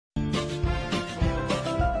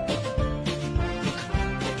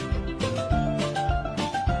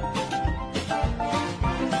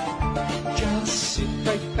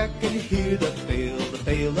right back and you hear the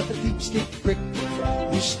fail of the deep state brick.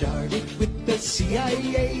 We started with the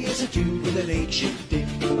CIA as a Jew with an ancient dick.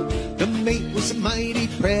 The mate was a mighty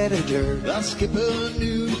predator, the skipper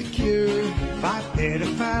knew the cure. 5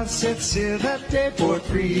 pedophiles set sail that day for a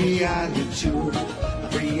free island tour, a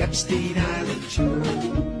free Epstein Island tour.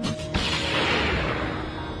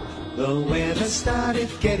 The weather started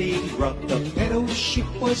getting rough, the pedo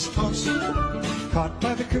ship was tossed. Caught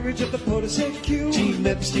by the courage of the Portishead, Team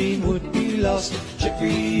Epstein would be lost.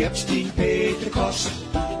 Jeffrey Epstein paid the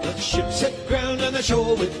cost. The ship set ground on the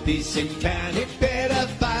shore with these satanic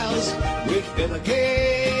pedophiles, with Bill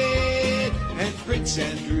Gates and Prince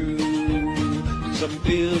Andrew, some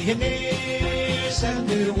billionaires and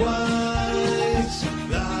their wives,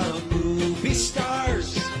 the movie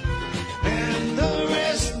stars, and the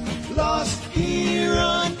rest lost here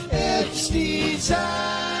on Epstein's Island.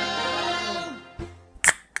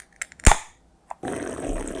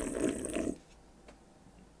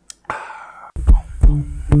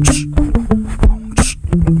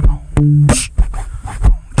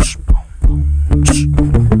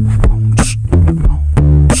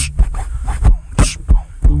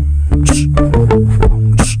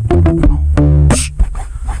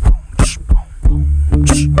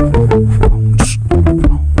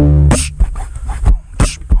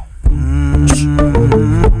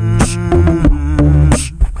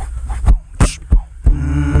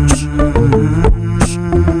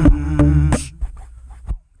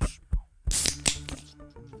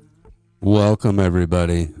 Welcome,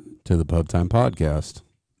 everybody, to the Pub Time Podcast.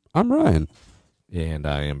 I'm Ryan. And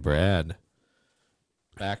I am Brad.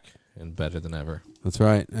 Back and better than ever. That's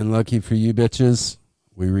right. And lucky for you bitches,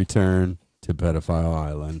 we return to Pedophile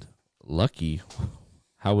Island. Lucky?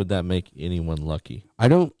 How would that make anyone lucky? I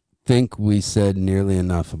don't think we said nearly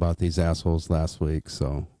enough about these assholes last week,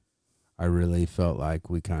 so I really felt like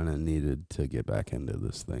we kind of needed to get back into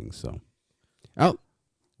this thing. So,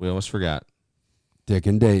 We almost forgot. Dick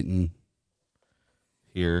and Dayton.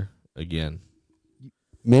 Here again.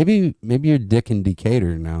 Maybe you're Dick in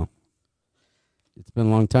Decatur now. It's been a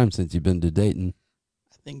long time since you've been to Dayton.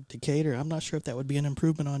 I think Decatur, I'm not sure if that would be an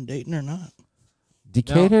improvement on Dayton or not.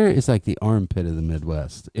 Decatur is like the armpit of the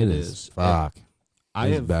Midwest. It is. Fuck.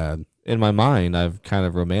 It's bad. In my mind, I've kind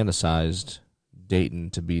of romanticized Dayton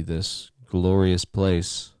to be this glorious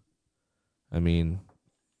place. I mean,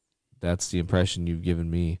 that's the impression you've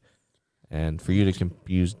given me. And for you to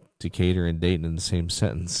confuse Decatur and Dayton in the same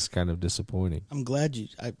sentence is kind of disappointing. I'm glad you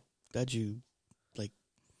like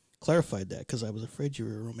clarified that, because I was afraid you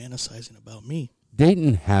were romanticizing about me.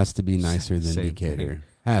 Dayton has to be nicer than Same Decatur.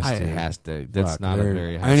 thing. Has to. That's not a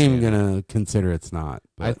very high I ain't even standard. going to consider it's not.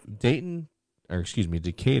 But Decatur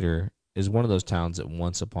is one of those towns that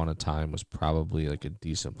once upon a time was probably like a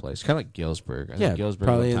decent place. Kind of like Galesburg. I think Galesburg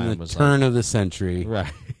probably one in time the was turn of the century.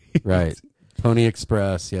 Right. Right. Pony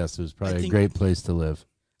Express, yes, it was probably a great place to live.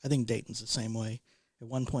 I think Dayton's the same way. At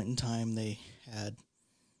one point in time, they had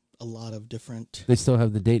a lot of different... They still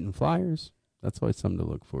have the Dayton Flyers. That's always something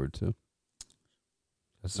to look forward to.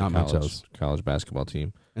 That's Not much else. College basketball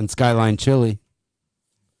team. And Skyline Chili,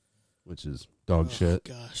 which is dog shit.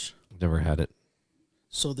 Gosh. Never had it.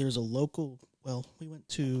 So there's a local... Well, we went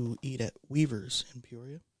to eat at Weaver's in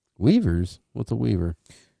Peoria. Weaver's? What's a Weaver?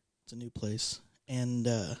 It's a new place. And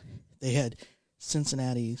they had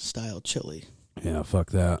Cincinnati-style chili. Yeah,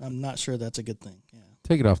 fuck that. I'm not sure that's a good thing. Yeah.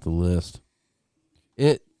 Take it off the list.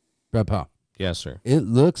 Brad Pop. Yes, sir. It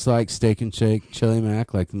looks like Steak and Shake Chili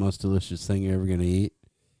Mac, like the most delicious thing you're ever going to eat.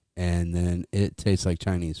 And then it tastes like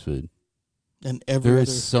Chinese food. And there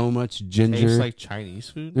is so much ginger. Tastes like Chinese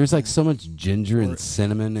food? There's like so much ginger and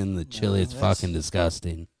cinnamon in the chili. It's fucking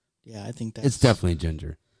disgusting. Yeah, I think that's... It's definitely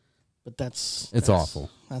ginger. But that's awful.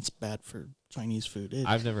 That's bad for Chinese food.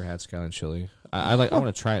 I've never had Skyline chili. I want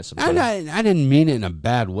to try it sometime. I didn't mean it in a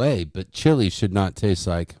bad way, but chili should not taste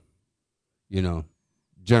like,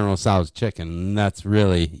 General Tso's chicken. And that's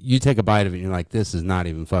really, you take a bite of it and you're like, this is not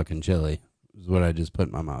even fucking chili, is what I just put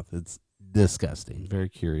in my mouth. It's disgusting. Very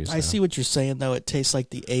curious. I see what you're saying, though. It tastes like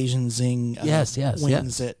the Asian Zing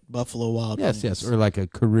wings at Buffalo Wild Wings. Yes, or like a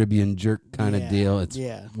Caribbean jerk kind of deal. It's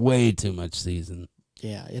way too much season.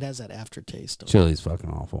 Yeah, it has that aftertaste. Chili's fucking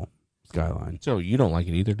awful. Skyline. So you don't like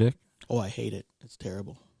it either, Dick? Oh, I hate it. It's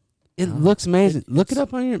terrible. It looks amazing. Look it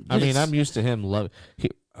up on your... I mean, I'm used to him when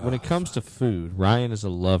it comes to food, Ryan is a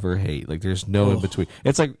love or hate. Like, there's no in between.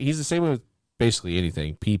 It's like he's the same way with basically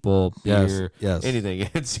anything. People, beer, anything.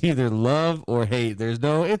 It's either love or hate. There's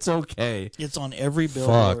no, it's okay. It's on every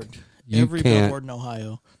billboard. Billboard in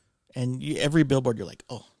Ohio. And every billboard, you're like,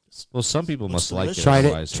 oh, Well, some people Looks must like it. delicious.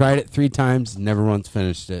 Otherwise, Tried it 3 times, never once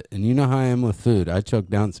finished it. And you know how I am with food. I choke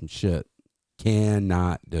down some shit.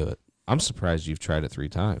 Cannot do it. I'm surprised you've tried it 3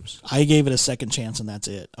 times. I gave it a second chance, and that's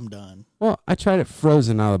it. I'm done. Well, I tried it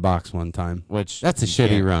frozen out of the box one time. Which That's a you shitty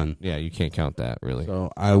can't- run. Yeah, you can't count that really.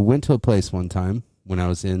 So I went to a place one time when I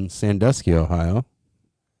was in Sandusky, Ohio.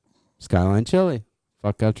 Skyline Chili.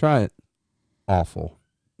 Fuck, gotta try it. Awful.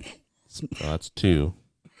 So that's 2.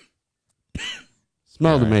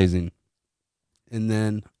 Smelled All right. amazing. And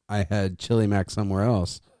then I had Chili Mac somewhere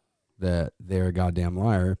else that they're a goddamn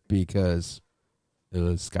liar because it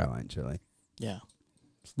was Skyline Chili. Yeah.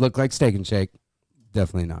 Looked like Steak and Shake.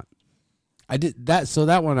 Definitely not. I did that. So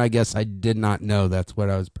that one, I guess I did not know that's what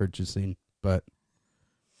I was purchasing, but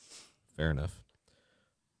Fair enough.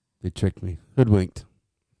 they tricked me. Hoodwinked.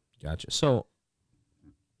 Gotcha. So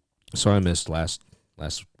I missed last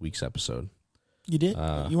week's episode. You did?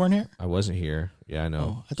 Uh, You weren't here? I wasn't here. Yeah, I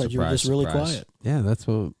know. Oh, I thought you were Surprise, just really surprise. quiet. Yeah, that's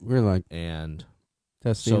what we're like And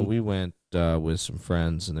testing. so we went with some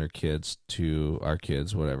friends and their kids to our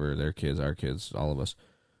kids, whatever, their kids, our kids, all of us.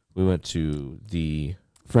 We went to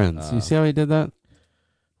Friends. You see how he did that?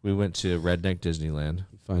 Redneck Disneyland,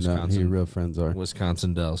 Find out who Wisconsin. your real friends are.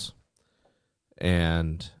 Wisconsin Dells,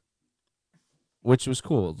 and which was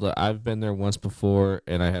cool. I've been there once before,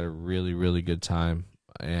 and I had a really, really good time.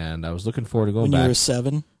 And I was looking forward to going When back. you were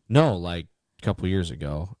 7? No, like a couple years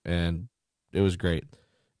ago, and it was great.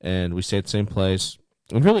 And we stayed at the same place,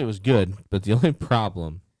 and really it was good. But the only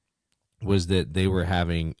problem was that they were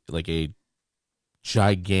having like a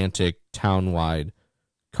gigantic town-wide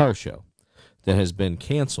car show that has been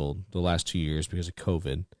canceled the last 2 years because of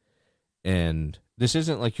COVID. And this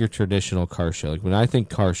isn't like your traditional car show. Like when I think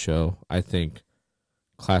car show, I think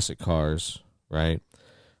classic cars, right?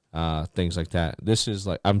 Things like that. This is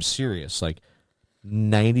like, I'm serious. Like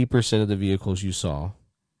 90% of the vehicles you saw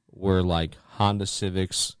were like Honda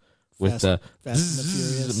Civics with Fast the and the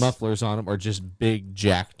Furious. mufflers on them, or just big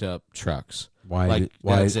jacked up trucks. Why? Like,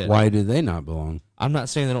 that's it. Why do they not belong? I'm not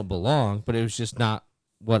saying they don't belong, but it was just not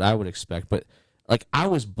what I would expect. But like I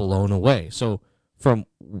was blown away. So from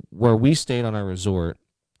where we stayed on our resort,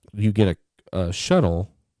 you get a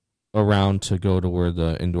shuttle around to go to where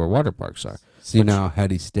the indoor water parks are. See, now had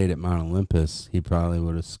he stayed at Mount Olympus, he probably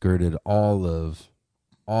would have skirted all of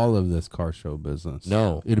this car show business.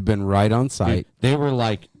 No. It'd have been right on site. Dude, they were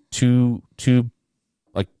like two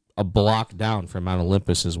like a block down from Mount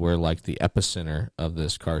Olympus is where like the epicenter of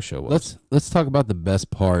this car show was. Let's talk about the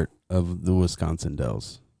best part of the Wisconsin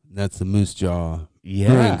Dells. That's the Moose Jaw Yeah.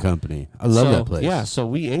 Brewing Company. I love that place. Yeah, so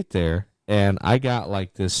we ate there, and I got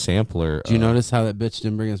like this sampler. Do you notice how that bitch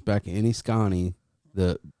didn't bring us back any Scotty,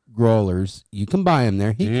 the growlers? You can buy them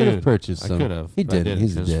there. He could have purchased I some. could have. He didn't.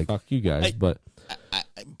 He's a 'cause dick. Fuck you guys. But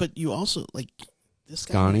But you also, like, this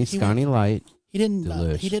guy. Scotty Light. He didn't.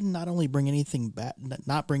 Delish. He didn't not only bring anything back,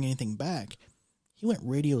 not bring anything back. He went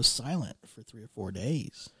radio silent for 3 or 4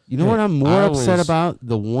 days. You know what I'm more I upset was- about?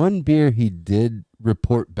 The one beer he did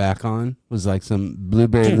report back on was like some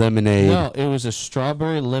blueberry Dude, lemonade. no, it was a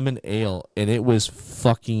strawberry lemon ale, and it was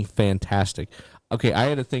fucking fantastic. Okay, I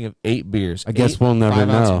had a thing of 8 beers. I guess 8 we'll never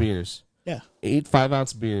 5-ounce know. beers. Yeah. 8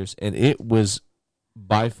 5-ounce beers, and it was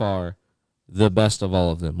by far the best of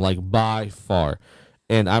all of them. Like, by far.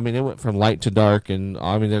 And, I mean, it went from light to dark, and,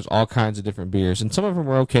 I mean, there's all kinds of different beers. And some of them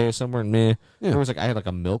were okay, some were meh. Yeah. There was, like, I had, like,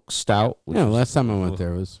 a milk stout. Which Yeah, was- last time I went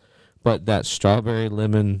there was But that strawberry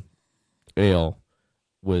lemon ale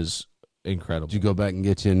was incredible. Did you go back and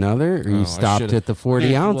get you another, or No, I you stopped should've- at the 40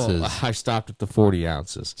 Dude, well, ounces? I stopped at the 40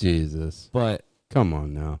 ounces. Jesus. But Come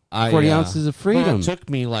on now. I 40 ounces of freedom. Well, it took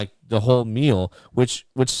me like the whole meal, which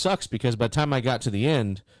sucks because by the time I got to the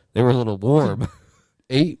end, they were a little warm.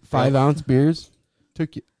 8 5-ounce beers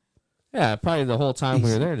took you. Yeah, probably the whole time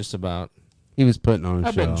we were there, just about. He was putting on a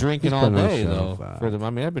I've show. been drinking He's all putting on a day show. though. Wow. For them, I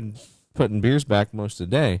mean, I've been putting beers back most of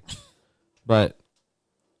the day, but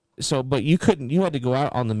you couldn't. You had to go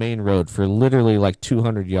out on the main road for literally like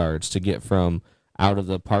 200 yards to get from out of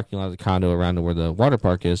the parking lot of the condo around to where the water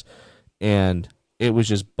park is, and it was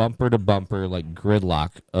just bumper to bumper like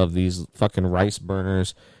gridlock of these fucking rice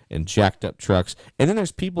burners and jacked up trucks, and then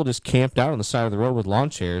there's people just camped out on the side of the road with lawn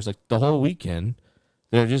chairs like the whole weekend.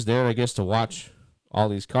 They're just there, I guess, to watch all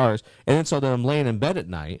these cars. And then so then I'm laying in bed at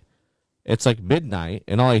night. It's like midnight,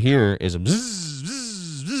 and all I hear is a bzzz,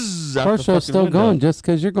 bzzz, bzzz out Car the show's fucking still window. going. Just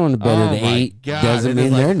because you're going to bed at my 8 God. doesn't And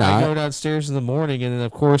then, mean they're I not. go downstairs in the morning, and then,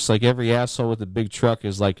 of course, like every asshole with a big truck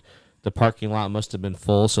is like, the parking lot must have been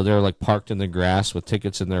full, so they're like parked in the grass with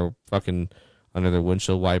tickets in their fucking, under their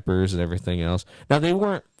windshield wipers and everything else. Now,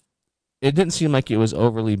 it didn't seem like it was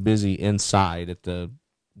overly busy inside at the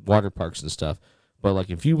water parks and stuff. But like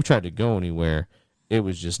if you tried to go anywhere, it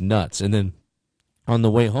was just nuts. And then on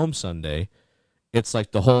the way home Sunday, it's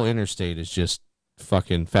like the whole interstate is just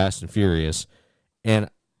fucking fast and furious, and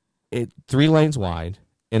it 3 lanes wide,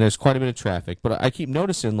 and there's quite a bit of traffic. But I keep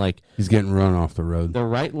noticing like He's getting run off the road. the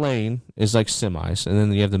right lane is like semis, and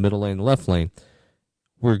then you have the middle lane, the left lane.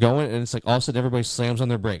 We're going, and it's like all of a sudden everybody slams on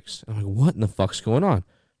their brakes. I'm like, what in the fuck's going on?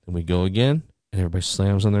 Then we go again, and everybody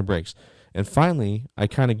slams on their brakes. And finally, I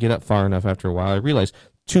kind of get up far enough after a while, I realize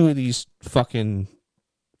 2 of these fucking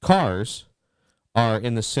cars are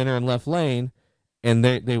in the center and left lane, and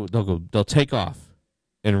they'll take off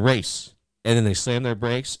and race, and then they slam their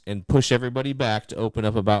brakes and push everybody back to open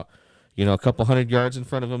up about a couple 100 yards in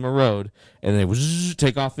front of them a road, and they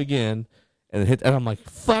take off again and hit. And I'm like,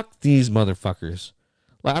 fuck these motherfuckers.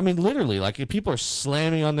 Like, I mean, literally, like if people are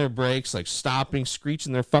slamming on their brakes, like stopping,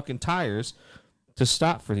 screeching their fucking tires to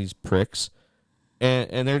stop for these pricks,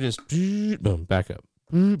 and they're just boom, back up.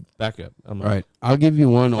 Back up. I'm like, All right. I'll give you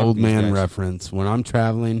one Fuck old these man guys. reference. When I'm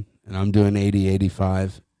traveling and I'm doing 80,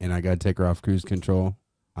 85, and I got to take her off cruise control,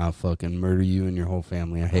 I'll fucking murder you and your whole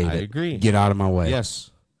family. I hate I it. agree. Get out of my way.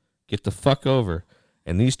 Yes. Get the fuck over.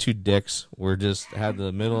 And these 2 dicks had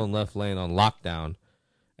the middle and left lane on lockdown.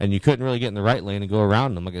 And you couldn't really get in the right lane and go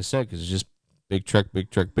around them, like I said, because it's just big truck, big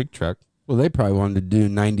truck, big truck. Well, they probably wanted to do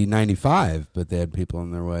 90, 95, but they had people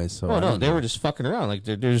in their way. So Oh, I no, don't they know. were just fucking around. Like,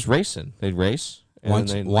 they're just racing. They'd race. And Why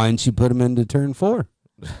then why didn't you put them into turn 4?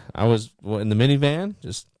 I was in the minivan,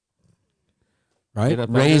 just Right? Get up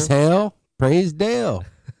Raise under. hell, praise Dale.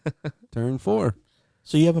 Turn 4.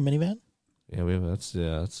 So you have a minivan? yeah, we have that's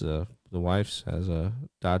the wife's has a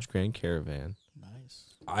Dodge Grand Caravan.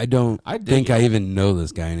 Nice. I don't I dig think it. I even know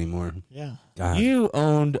this guy anymore. Yeah. God. You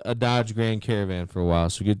owned a Dodge Grand Caravan for a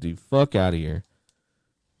while, so get the fuck out of here.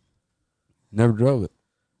 Never drove it.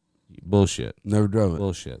 Bullshit. Never drove it.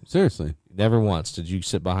 Bullshit. Seriously. Never once did you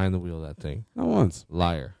sit behind the wheel of that thing. Not once.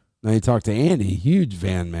 Liar. Now you talk to Andy, huge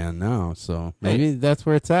van man now, so maybe that's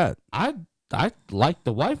where it's at. I like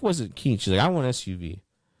the wife wasn't keen. She's like, I want SUV.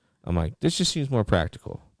 I'm like, this just seems more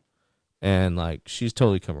practical. And like she's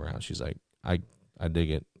totally come around. She's like, I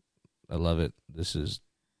dig it. I love it. This is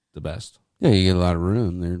the best. Yeah, you get a lot of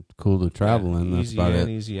room. They're cool to travel in. That's Easy about in,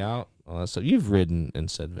 it. easy out. All that stuff. You've ridden in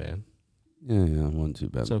said van. Yeah, wasn't too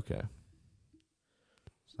bad. It's okay.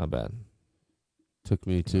 It's not bad. Took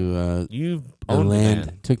me to You've the owned land.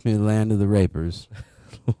 the Took me to the land of the rapers.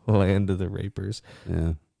 van. Land of the Rapers.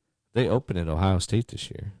 Yeah, They open at Ohio State this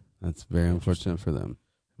year. that's very unfortunate for them.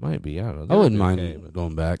 Might be. I don't know. I They'll wouldn't be mind okay, but-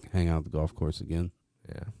 going back, hang out at the golf course again.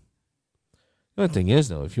 Yeah. The only thing is,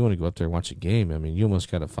 though, if you want to go up there and watch a game, I mean, you almost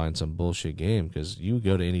got to find some bullshit game because you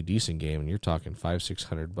go to any decent game and you're talking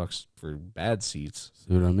 $500-$600 for bad seats.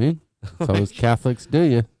 See what I mean? That's how those Catholics do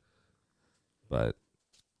you. But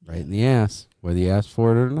Right in the ass, whether you ask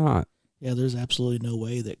for it or not. Yeah, there's absolutely no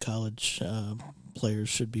way that college players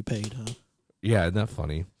should be paid, huh? yeah, isn't that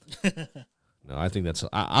funny? No, I think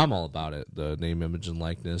I'm all about it. The name, image, and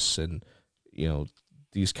likeness, and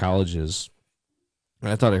these colleges.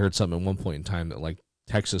 I thought I heard something at one point in time that like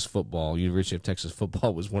Texas football, University of Texas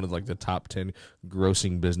football, was one of like the top 10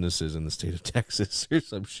 grossing businesses in the state of Texas or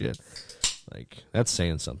some shit. Like that's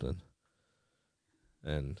saying something.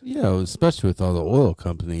 And Yeah, especially with all the oil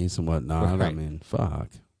companies and whatnot. I Right. mean, fuck.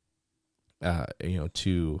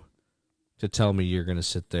 to tell me you're going to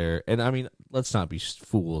sit there, and I mean, let's not be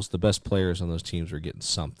fools. The best players on those teams are getting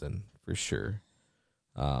something for sure.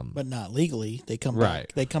 But not legally. They come Right.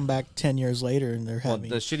 back. They come back 10 years later and they're Well, having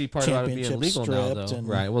the shitty part about it being championships legal now, stripped though, and-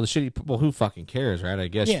 right? Well, who fucking cares, right? I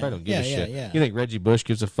guess you Yeah, probably don't give a yeah, shit. yeah. You think Reggie Bush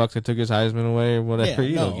gives a fuck that took his Heisman away or whatever? Yeah,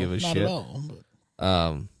 You no, don't give a not shit. at all.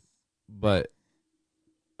 But But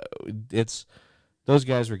it's those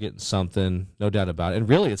guys were getting something, no doubt about it. And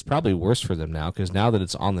really, it's probably worse for them now because now that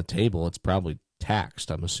it's on the table, it's probably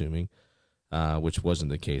taxed. I'm assuming, which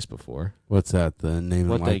wasn't the case before. What's that? The name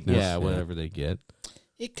What and they, likeness? yeah, whatever they get.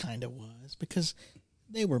 it kind of was because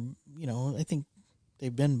they were, I think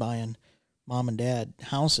they've been buying mom and dad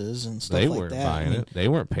houses and stuff They like weren't that. buying I mean, it. They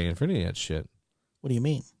weren't paying for any of that shit. What do you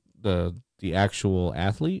mean? The actual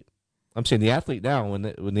athlete. I'm saying the athlete now, when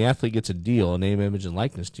the athlete gets a deal, a name, image, and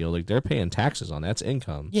likeness deal, like they're paying taxes on that. That's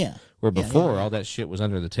income. Yeah. Where Yeah, before yeah. all that shit was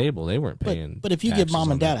under the table, they weren't paying. But if you give taxes mom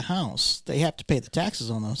on and dad a that. house, they have to pay the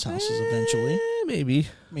taxes on those houses eventually. Maybe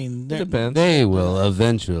I mean, it they're- depends. They will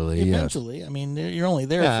eventually, yes. eventually. I mean, you're only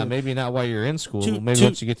there. Yeah, for, maybe not while you're in school. Two- Maybe two-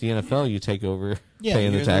 once you get the NFL, you take over yeah,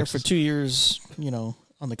 paying you're the there taxes. for 2 years.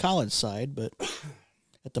 On the college side, but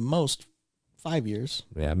at the most 5 years.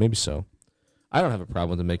 Yeah, maybe so. I don't have a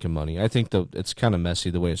problem with them making money. I think it's kind of messy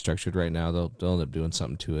the way it's structured right now. They'll end up doing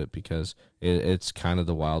something to it because it's kind of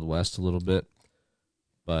the Wild West a little bit.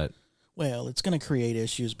 But Well, it's going to create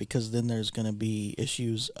issues because then there's going to be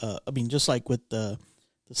issues. I mean, just like with the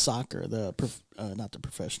soccer, not the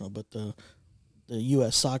professional, but the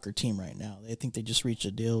U.S. soccer team right now. I think they just reached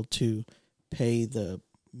a deal to pay the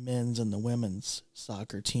men's and the women's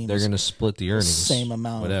soccer teams. they're going to split the earnings. Same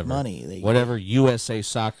amount of money. Whatever USA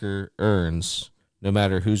Soccer earns, no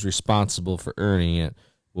matter who's responsible for earning it,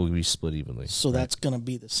 will be split evenly. So that's going to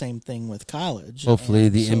be the same thing with college. Hopefully,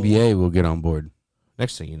 And the so- NBA will get on board.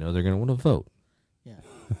 Next thing you know, they're going to want to vote.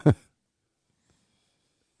 Yeah.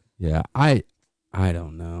 Yeah, I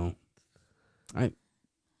don't know.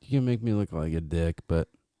 You can make me look like a dick, but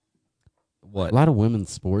What? a lot of women's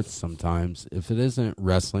sports sometimes, if it isn't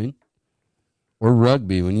wrestling or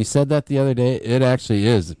rugby, when you said that the other day, it actually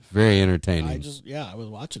is very entertaining. I was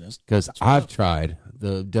watching this. Because It's I've rough. tried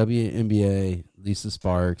the WNBA, Lisa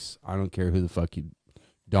Sparks. I don't care who the fuck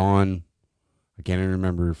Dawn. I can't even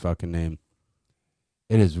remember her fucking name.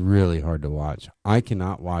 It is really hard to watch. I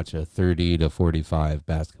cannot watch a 30 to 45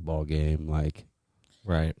 basketball game. Like,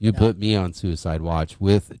 Right. you put me on suicide watch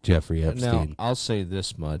with Jeffrey Now, Epstein. I'll say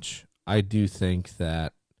this much. I do think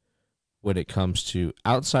that when it comes to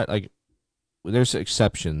outside, like, there's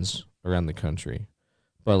exceptions around the country,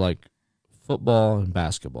 but, like, football and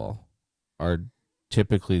basketball are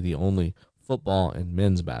typically the only, football and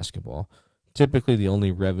men's basketball, typically the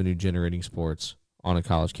only revenue-generating sports on a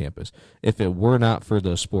college campus. If it were not for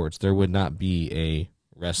those sports, there would not be a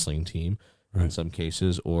wrestling team in Right. some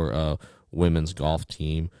cases, or a women's golf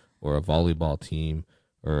team, or a volleyball team,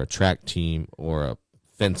 or a track team, or a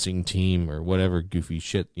fencing team, or whatever goofy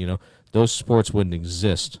shit. Those sports wouldn't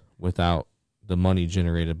exist without the money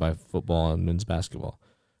generated by football and men's basketball.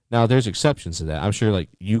 Now, there's exceptions to that. I'm sure, like,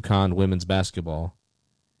 UConn women's basketball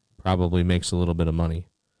probably makes a little bit of money.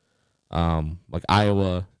 Like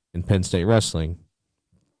Iowa and Penn State wrestling,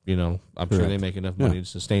 I'm sure they Correct. make enough money to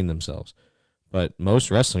sustain themselves. But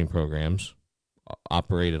most wrestling programs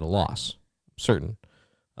operate at a loss. Certain.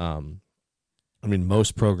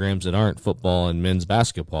 Most programs that aren't football and men's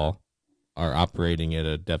basketball are operating at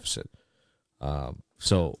a deficit.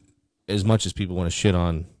 So as much as people want to shit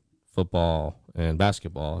on football and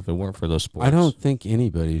basketball, if it weren't for those sports, I don't think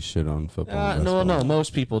anybody should on football. and no, basketball.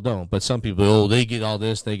 most people don't. But some people, they get all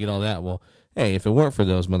this, they get all that. Well, hey, if it weren't for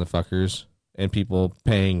those motherfuckers and people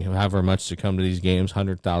paying however much to come to these games,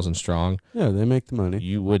 100,000 strong, Yeah, they make the money.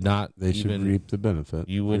 you would not. They should even reap the benefit.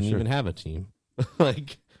 you for wouldn't sure. even have a team.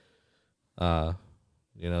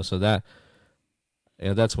 So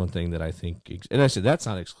that's one thing that I think, and I said that's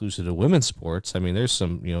not exclusive to women's sports. I mean, there's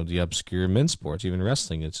some, the obscure men's sports, even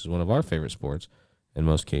wrestling. It's one of our favorite sports in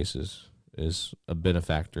most cases, is a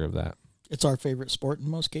benefactor of that. It's our favorite sport in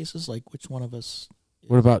most cases. Like, which one of us?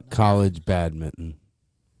 What about college badminton?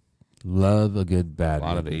 Love a good A badminton.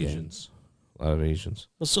 lot of game. Asians. A lot of Asians.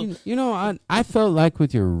 Well, so I felt like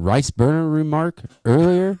with your rice burner remark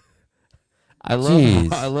earlier, I Jeez.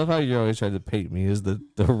 love how you're always trying to paint me as the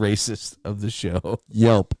racist of the show.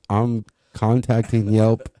 Yelp. I'm contacting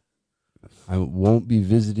Yelp. I won't be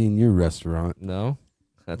visiting your restaurant, No,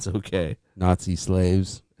 that's okay. Nazi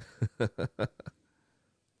slaves.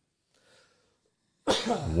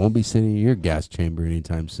 Won't be sitting in your gas chamber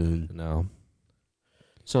anytime soon. No.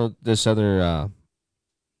 So this other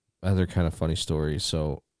kind of funny story.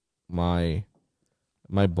 So my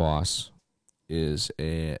boss is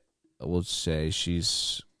we'll say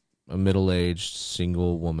she's a middle-aged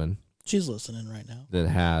single woman she's listening right now. that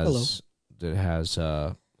has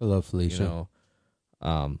Hello, Felicia.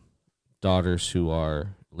 daughters who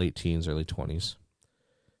are late teens, early 20s.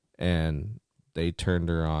 And they turned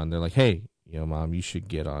her on. They're like, "Hey, Mom, you should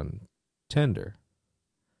get on Tinder."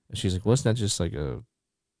 And she's like, "Well, it's not just like a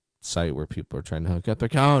site where people are trying to hook up."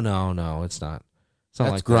 Like, "Oh, no, it's not. It's not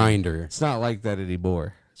That's like Grinder. That. It's not like that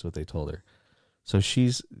anymore." That's what they told her. So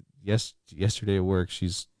she's yesterday at work,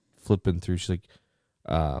 she's flipping through. She's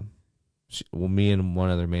like, me and one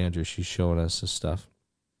other manager, she's showing us this stuff.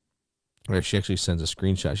 Or she actually sends a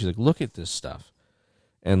screenshot. She's like, "Look at this stuff."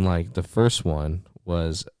 And like the first one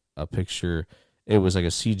was a picture. It was like a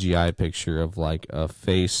CGI picture of like a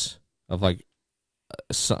face of like,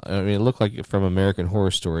 it looked like from American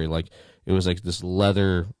Horror Story. Like it was like this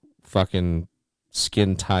leather fucking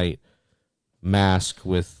skin tight mask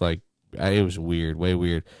with like, it was weird, way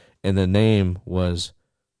weird. And the name was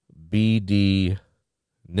BD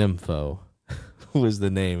Nympho was the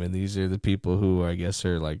name. And these are the people who I guess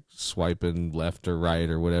are like swiping left or right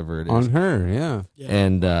or whatever it is. On her,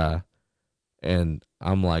 yeah. And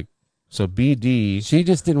I'm like, so BD, She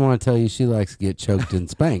just didn't want to tell you she likes to get choked and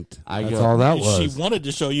spanked. I That's go- all that was. She wanted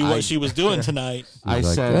to show you what she was doing tonight. I He's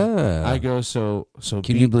like, said, "Ah." I go, so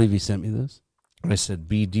Can you believe you sent me this? I said,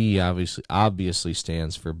 BD obviously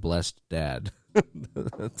stands for blessed dad.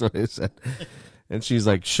 That's what I said. And she's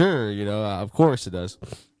like, sure, of course it does.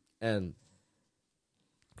 And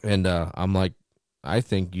I'm like, I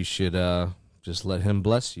think you should just let him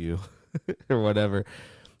bless you or whatever.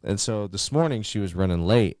 And so this morning she was running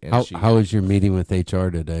late. And How was your meeting with HR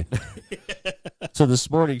today? So this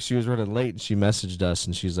morning she was running late and she messaged us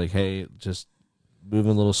and she's like, hey, just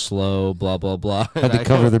moving a little slow, blah, blah, blah. Had to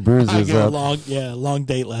cover the bruises A up. long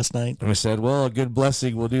date last night. And I said, well, a good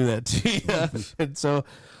blessing will do that to you. And so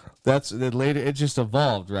then later it just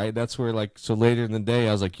evolved, right? That's where so later in the day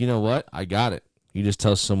I was like, you know what? I got it. You just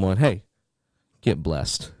tell someone, hey, get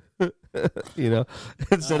blessed.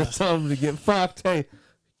 Instead of telling them to get fucked, hey,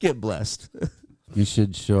 get blessed. You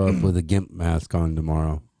should show up with a GIMP mask on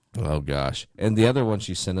tomorrow. Oh, gosh. And the other one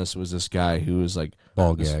she sent us was this guy who was like...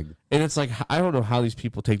 Ball gag. And it's like, I don't know how these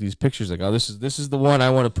people take these pictures. Like, oh, this is the one I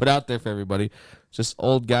want to put out there for everybody. It's this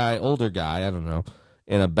older guy, I don't know,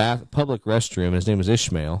 in a public restroom. His name is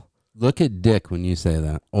Ishmael. Look at Dick when you say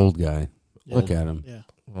that. Old guy. Yeah. Look at him. Yeah.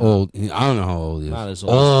 Old. I don't know how old he is. Not as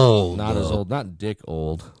old. Old. Not as though. old. Not Dick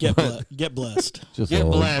old. Get blessed. Just Get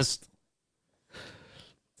old. blessed.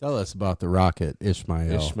 Tell us about the rocket,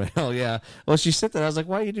 Ishmael. Ishmael, yeah. Well, she said that. I was like,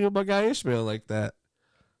 why are you doing my guy Ishmael like that?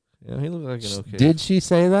 He looked like an okay. Did she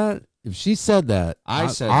say that? If she said that, I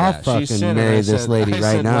said I'll that. fucking She said marry I this said- lady I right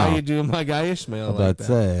said, now. Why are you doing my guy Ishmael I'm like about that? to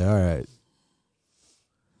say, all right,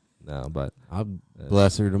 No, but I'll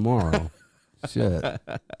bless her tomorrow. Shit.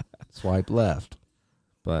 Swipe left.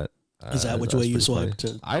 but Is that which that's way you pretty funny. swipe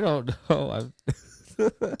to? I don't know.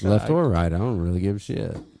 Left or right, I don't really give a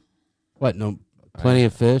shit. What, no, plenty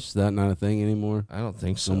of fish? Is that not a thing anymore? I don't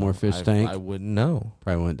think so. No more fish I, tank? I wouldn't know.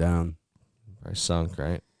 Probably went down I sunk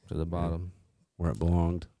right to the bottom. where it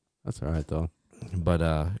belonged. That's all right, though. But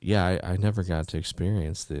yeah, I never got to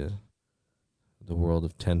experience the world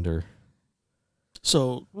of Tinder.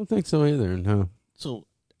 So I don't think so either, no. So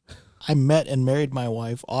I met and married my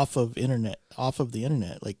wife off of the internet,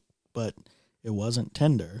 but it wasn't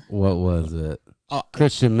Tinder. What was it? Oh,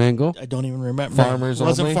 Christian Mingle? I don't even remember. Farmers it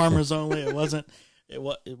wasn't Only? Farmers Only. It wasn't. It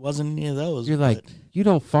wasn't any of those. You're like, but you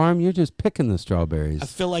don't farm, you're just picking the strawberries. I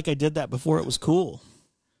feel like I did that before it was cool.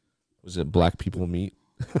 Was it Black People Meet?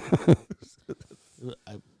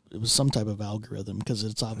 It was some type of algorithm because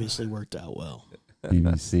it's obviously worked out well.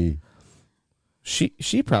 BBC.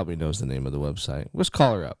 She probably knows the name of the website. Let's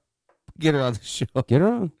call her up. Get her on the show. Get her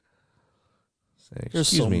on. Say, There's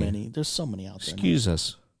excuse so me. many. There's so many out there. now. Excuse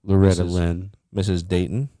us, Loretta Mrs. Lynn. Mrs.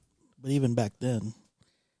 Dayton. But even back then,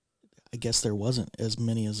 I guess there wasn't as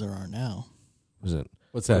many as there are now. Was it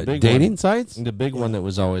What's The that? big Dating one. sites? the big one that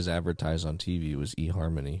was always advertised on TV? Was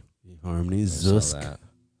eHarmony. Harmony, I saw Zusk. that.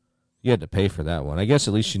 You had to pay for that one. I guess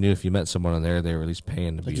at least you knew if you met someone on there, they were at least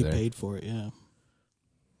paying to Like be you there. paid for it, yeah.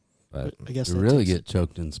 But I guess You that really takes get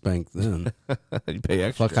choked and spanked then. you pay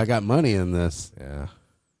extra. Fuck, I got money in this. Yeah.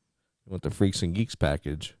 You want the Freaks and Geeks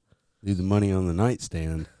package? Leave the money on the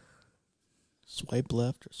nightstand. swipe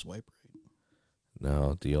left or swipe right.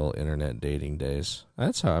 No, the old internet dating days.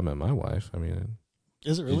 That's how I met my wife. I mean,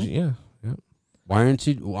 Is it did really? you- yeah. Why aren't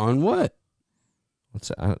you on what? What's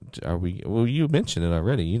that? Are we? Well, you mentioned it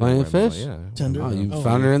already. You know Playing where I'm at, fish? Yeah. Tinder? Oh, you Oh,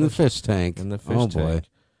 found yeah, her in the fish. fish tank. In the fish oh, tank.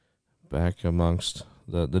 boy. Back amongst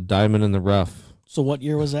the diamond in the rough. So what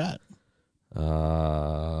year was that?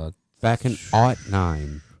 Back in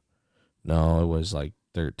 '09. No, it was like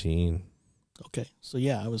 13 Okay, so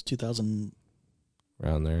yeah, I was 2010,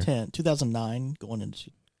 around there. 2009 going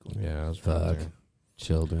into. Yeah, I was Fuck. around there.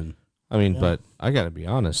 Children. I mean, Yeah. but I got to be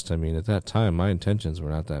honest. I mean, at that time, my intentions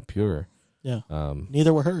were not that pure. Yeah, Um,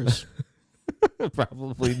 neither were hers.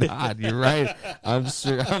 probably not. You're right. I'm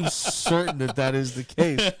certain that is the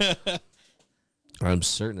case. I'm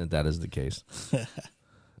certain that is the case.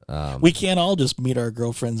 We can't all just meet our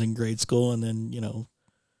girlfriends in grade school and then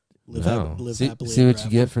live No. live See, happily. see ever what you after.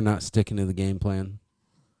 get for not sticking to the game plan?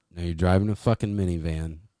 Now you're driving a fucking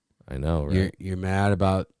minivan. I know, right? You're mad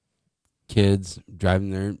about kids driving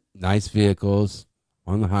their nice vehicles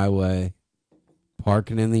on the highway,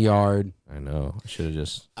 parking in the yard. I know. I should have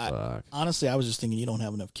just. Fuck. Honestly, I was just thinking you don't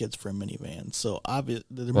have enough kids for a minivan. So obvious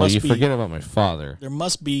there Well, must you be forget about my father. there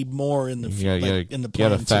must be more in the You gotta, in the you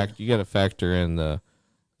gotta plan, too. You got to factor in the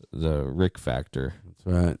Rick factor That's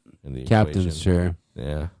right. in the Captain's equation. chair.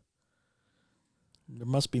 Yeah. There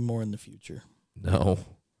must be more in the future. No.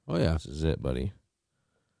 Oh, yeah. This is it, buddy.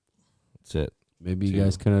 That's it. Maybe you Two.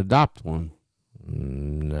 guys can adopt one.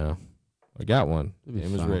 No. I got one. That'd be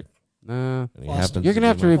Name is fine. Rick. Nah. And he Foster. happens You're going to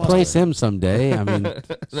have be to my replace father. him someday. I mean,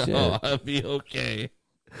 No, shit. I'll be okay.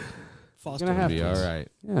 Foster gonna have Be to. all right.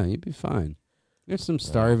 Yeah, you'd be fine. There's some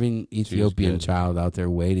starving Ethiopian good. child out there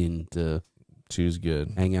waiting to Two's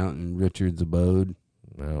good. hang out in Richard's abode.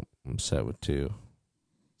 No, I'm set with 2.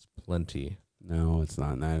 It's plenty. No, it's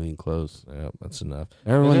not even close. Yeah, that's enough.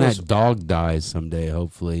 Everyone there that was- dog dies someday,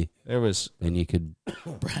 hopefully, There was then you could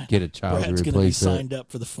Brad, get a child Brad's to going to be replace it. signed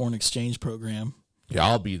up for the foreign exchange program. Yeah,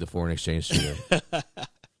 I'll be the foreign exchange student.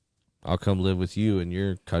 I'll come live with you in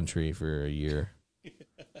your country for a year.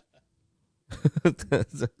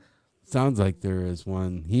 Sounds like there is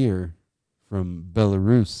one here from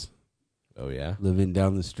Belarus Oh yeah. living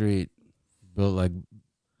down the street, built like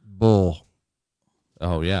bull.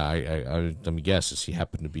 Oh yeah. I let me guess. Does he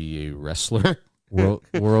happen to be a wrestler?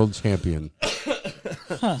 World champion.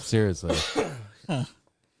 Seriously.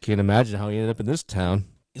 Can't imagine how he ended up in this town.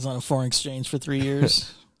 He's on a foreign exchange for 3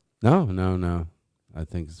 years. No. I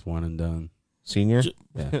think it's one and done. Senior.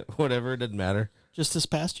 Yeah. Whatever. It doesn't matter. Just this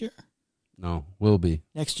past year? No, will be.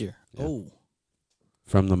 Next year. Yeah. Oh,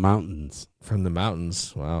 From the mountains. From the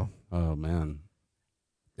mountains. Wow. Oh, man.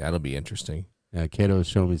 That'll be interesting. Yeah, Kato was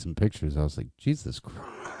showing me some pictures. I was like, Jesus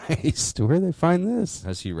Christ, where'd they find this?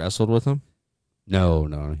 Has he wrestled with him? No,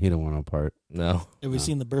 he don't want no part. No. have we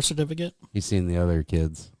seen the birth certificate? He's seen the other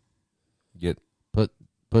kids. Get.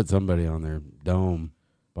 Put somebody on their dome.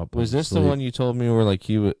 Was this the one you told me where like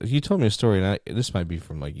you told me a story, and this might be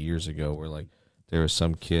from like years ago, where like there was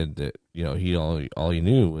some kid that he all he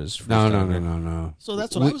knew was No. freestyle. No. So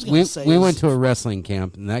that's what I was going to say. We is- went to a wrestling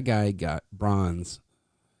camp, and that guy got bronze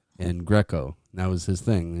in Greco. That was his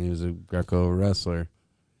thing. He was a Greco wrestler.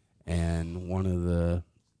 And one of the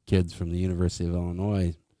kids from the University of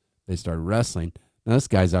Illinois, they started wrestling. Now, this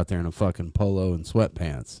guy's out there in a fucking polo and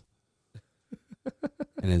sweatpants.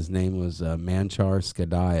 And his name was Manchar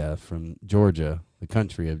Skadaya from Georgia, the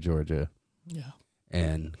country of Georgia. Yeah.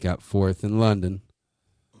 And got 4th in London,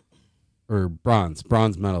 or bronze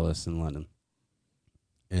medalist in London.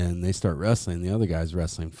 And they start wrestling. The other guy's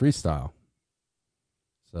wrestling freestyle.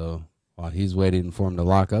 So while he's waiting for him to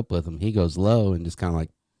lock up with him, he goes low and just kind of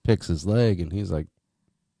like picks his leg. And he's like,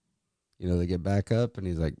 they get back up, and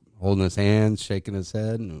he's like holding his hands, shaking his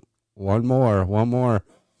head, and one more.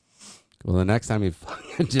 Well, the next time he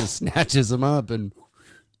fucking just snatches him up and,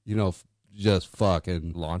 just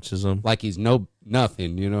fucking Launches him. like he's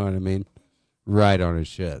nothing, you know what I mean? Right on his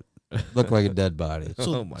shit. Looked like a dead body.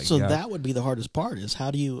 So, Oh, my so God. that would be the hardest part is how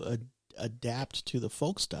do you adapt to the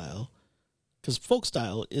folk style? Because folk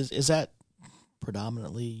style, is that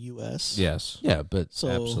predominantly U.S.? Yes. Yeah, but So,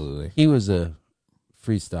 Absolutely. he was a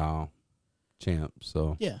freestyle champ,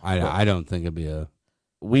 so Yeah. I don't think it'd be a...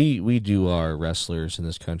 We do our wrestlers in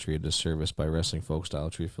this country a disservice by wrestling folk style,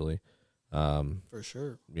 truthfully. For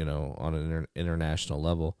sure. On an international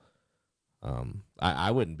level.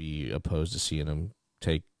 I wouldn't be opposed to seeing them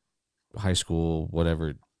take high school,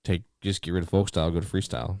 whatever, just get rid of folk style, go to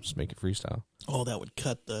freestyle, just make it freestyle. Oh, that would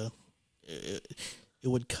cut it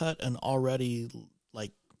would cut an already,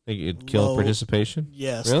 like, Think it'd kill Low. participation?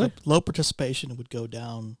 yes, Really? the low participation would go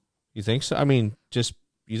down. You think so? I mean,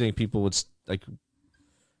 you think people would, like,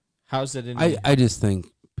 how's that in I just think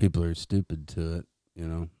people are stupid to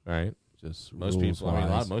it, right? just Most people,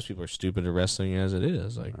 rules-wise. most people are stupid at wrestling as it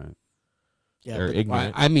is. Like, Right. Yeah, they're but,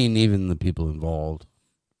 ignorant. I mean, even the people involved.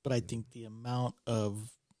 but I think the amount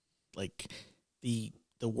of, like, the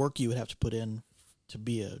work you would have to put in to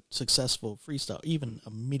be a successful freestyle, even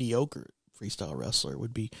a mediocre freestyle wrestler,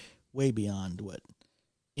 would be way beyond what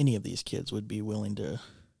any of these kids would be willing to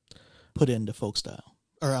put into folk style.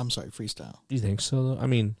 Or, I'm sorry, freestyle. Do you think so, though? I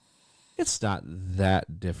mean, it's not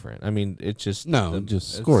that different. I mean, it's just...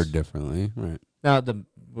 Just scored differently, right? Now,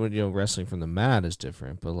 when wrestling from the mat is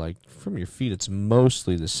different, but, like, from your feet, it's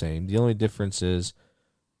mostly the same. The only difference is,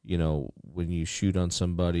 when you shoot on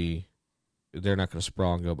somebody, they're not going to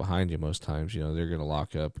sprawl and go behind you most times. They're going to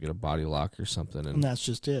lock up, get a body lock or something. And And that's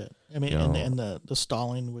just it. I mean, You know- and the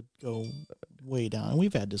stalling would go way down. And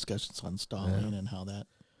we've had discussions on stalling and how that.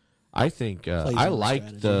 I think Plays I on the like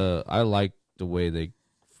strategy. I like the way they,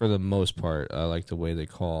 for the most part, I like the way they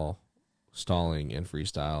call stalling and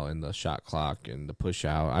freestyle and the shot clock and the push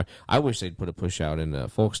out. I wish they'd put a push out in the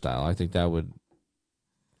folk style. I think that would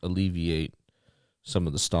alleviate some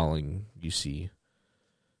of the stalling you see.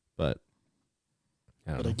 But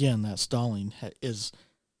I don't But know. again, that stalling is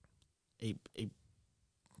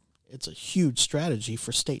it's a huge strategy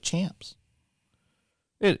for state champs.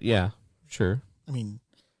 Yeah, sure. I mean,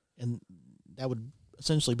 and that would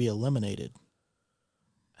essentially be eliminated.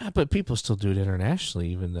 But people still do it internationally,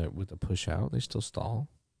 even with the push out. They still stall.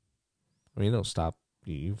 I mean, they don't stop.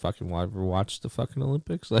 You fucking ever watch the fucking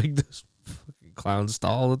Olympics? Like, this fucking clowns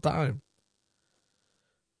stall all the time.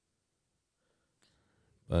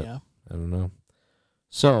 But Yeah. I don't know.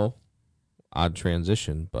 So, odd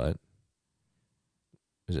transition, but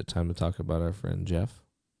is it time to talk about our friend Jeff?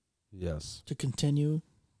 Yes. To continue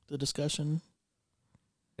the discussion.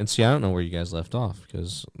 And see, I don't know where you guys left off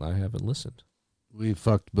because I haven't listened. We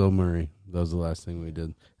fucked Bill Murray. That was the last thing we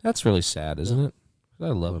did. That's really sad, isn't it? I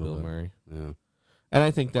love Little Bill bit. Murray. Yeah. And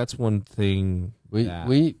I think that's one thing that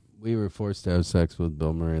We were forced to have sex with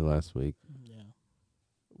Bill Murray last week. Yeah.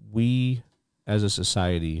 we, as a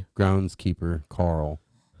society, Groundskeeper Carl.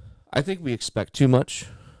 I think we expect too much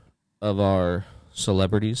of our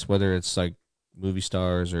celebrities, whether it's like movie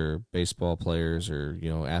stars or baseball players or,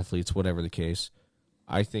 athletes, whatever the case.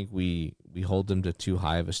 I think we hold them to too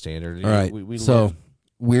high of a standard. All right. We so, live-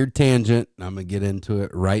 weird tangent. I'm going to get into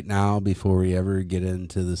it right now before we ever get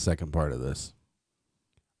into the second part of this.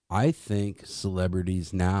 I think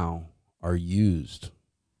celebrities now are used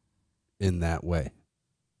in that way.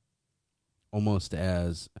 Almost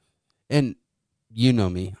as, and you know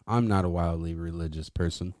me, I'm not a wildly religious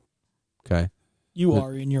person. Okay. You But-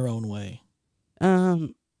 are in your own way.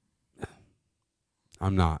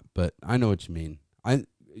 I'm not, but I know what you mean.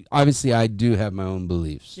 I do have my own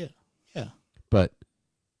beliefs. Yeah. Yeah. But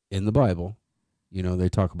in the Bible, they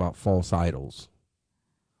talk about false idols.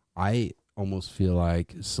 I almost feel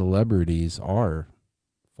like celebrities are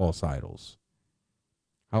false idols.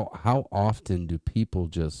 How often do people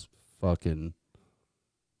just fucking,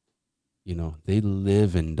 they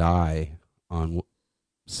live and die on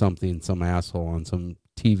something, some asshole on some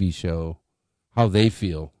TV show, how they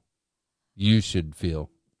feel, you should feel.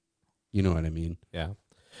 You know what I mean? yeah.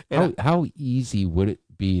 How easy would it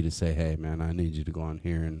be to say, hey, man, I need you to go on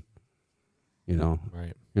here and,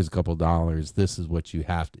 Right. here's a couple dollars. This is what you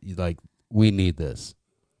have to, like, we need this.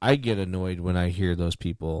 I get annoyed when I hear those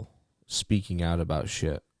people speaking out about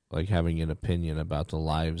shit, like having an opinion about the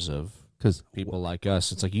lives of Because people like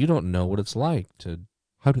us. It's like, you don't know what it's like to.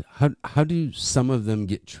 how do some of them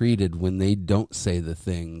get treated when they don't say the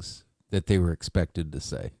things that they were expected to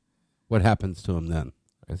say? What happens to them then?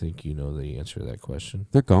 I think you know the answer to that question.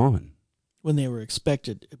 They're gone. When they were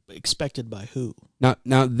expected by who? Now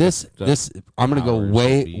this I'm going to go powers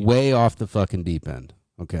way that be. way off the fucking deep end,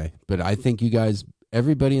 okay? But I think you guys,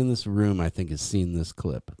 everybody in this room, I think has seen this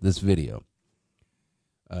clip, this video.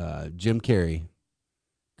 Jim Carrey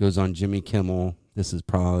goes on Jimmy Kimmel. This is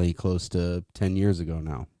probably close to 10 years ago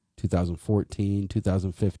now, 2014,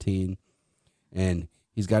 2015, and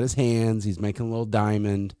he's got his hands. He's making a little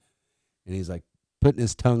diamond, and he's like putting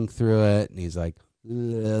his tongue through it, and he's like,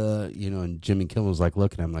 and Jimmy Kimmel's like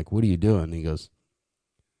looking at him like, what are you doing? And he goes,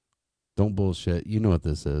 don't bullshit. You know what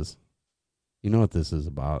this is. You know what this is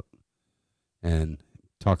about. And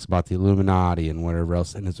talks about the Illuminati and whatever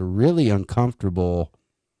else. And it's a really uncomfortable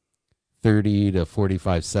 30 to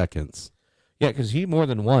 45 seconds. Yeah, because he more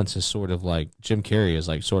than once is sort of like, Jim Carrey is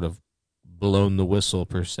like sort of blown the whistle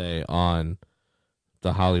per se on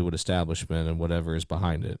the Hollywood establishment and whatever is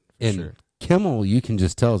behind it. For And sure. Kimmel, you can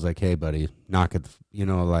just tell, is like, hey, buddy, knock it,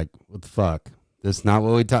 like, what the fuck? This is not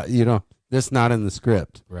what we talk, this not in the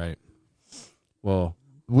script. Right. Well,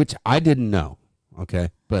 which I didn't know, okay?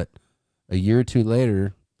 But a year or two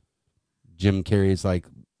later, Jim Carrey's like,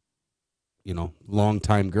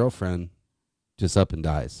 longtime girlfriend just up and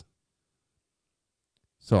dies.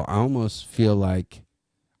 So I almost feel like,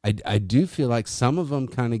 I do feel like some of them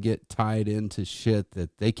kind of get tied into shit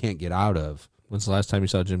that they can't get out of. When's the last time you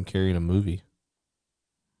saw Jim Carrey in a movie?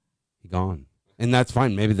 He gone. And that's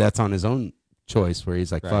fine. Maybe that's on his own choice where he's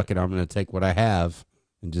like, Right. fuck it, I'm going to take what I have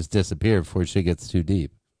and just disappear before shit gets too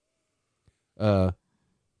deep.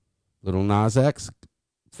 Little Nas X,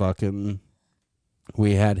 fucking,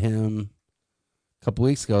 we had him a couple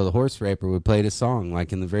weeks ago, the Horse Raper. We played his song,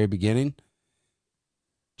 like in the very beginning.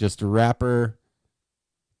 Just a rapper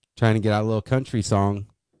trying to get out a little country song.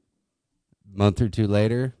 A month or two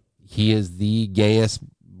later, he is the gayest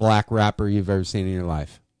black rapper you've ever seen in your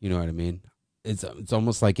life. You know what I mean? It's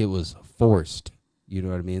almost like it was forced. You know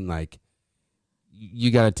what I mean? Like,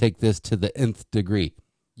 you got to take this to the nth degree.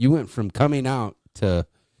 You went from coming out to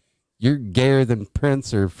you're gayer than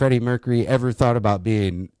Prince or Freddie Mercury ever thought about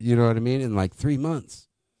being, you know what I mean, in like 3 months.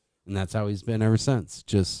 And that's how he's been ever since,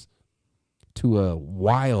 just to a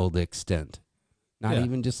wild extent. Not Yeah.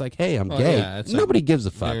 even just like, hey, I'm Well, gay. yeah, it's Nobody gives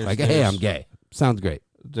a fuck. there's- Like, hey, there's- I'm gay. Sounds great.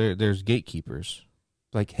 There's gatekeepers.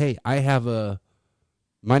 Like, hey, I have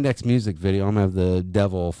my next music video, I'm going to have the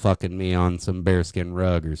devil fucking me on some bearskin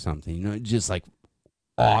rug or something. Just like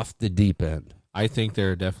off the deep end. I think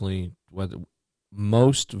there are definitely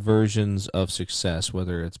most versions of success,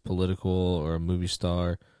 whether it's political or a movie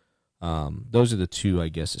star. Those are the two, I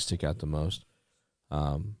guess, that stick out the most,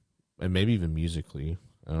 and maybe even musically.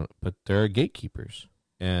 But there are gatekeepers.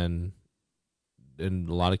 And in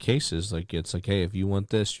a lot of cases, like it's like, hey, if you want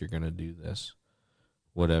this, you're gonna do this,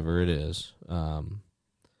 whatever it is. And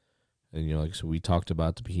like so, we talked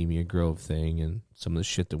about the Bohemian Grove thing and some of the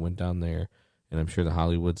shit that went down there, and I'm sure the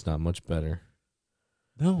Hollywood's not much better.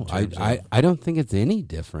 No, I don't think it's any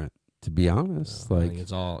different, to be honest. I Like, think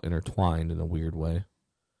it's all intertwined in a weird way.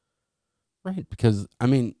 right, because I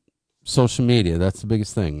mean, social media, that's the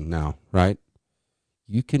biggest thing now, right?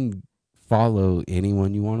 You can follow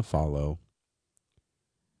anyone you want to follow.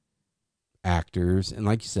 Actors, and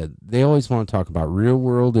like you said, they always want to talk about real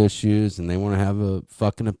world issues and they want to have a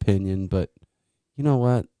fucking opinion, but you know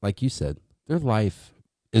what? Like you said, their life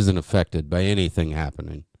isn't affected by anything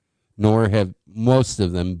happening, nor have most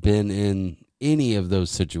of them been in any of those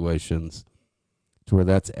situations to where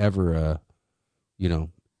that's ever a,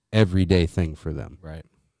 everyday thing for them. Right.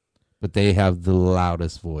 But they have the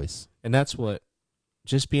loudest voice. And that's what,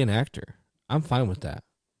 just be an actor. I'm fine with that.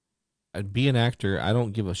 I'd be an actor. I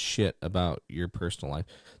don't give a shit about your personal life.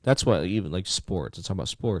 That's what, even like sports. Let's talk about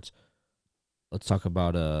sports. Let's talk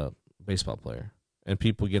about a baseball player. And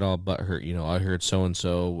people get all butthurt. I heard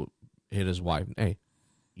so-and-so hit his wife. Hey,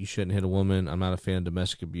 you shouldn't hit a woman. I'm not a fan of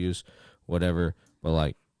domestic abuse, whatever.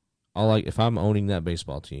 But if I'm owning that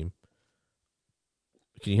baseball team,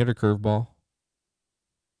 can you hit a curveball?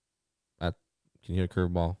 Can you hit a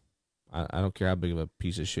curveball? I don't care how big of a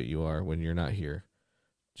piece of shit you are when you're not here.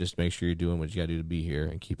 Just make sure you're doing what you got to do to be here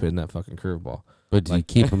and keep hitting that fucking curveball. But do you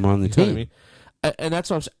keep them on the you know team? what I mean? And that's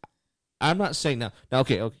what I'm saying. I'm not saying now.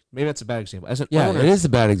 Okay, maybe that's a bad example. As an Yeah, owner, it is a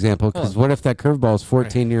bad example because what if that curveball is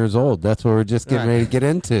 14 years old? That's what we're just getting ready to get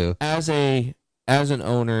into. As an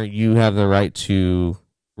owner, you have the right to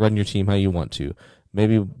run your team how you want to.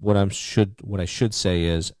 Maybe what I should say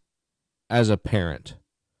is, as a parent,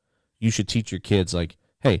 you should teach your kids like,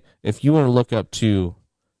 hey, if you want to look up to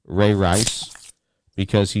Ray Rice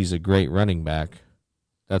because he's a great running back,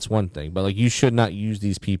 that's one thing. But you should not use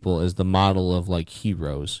these people as the model of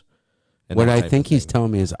heroes. What I think he's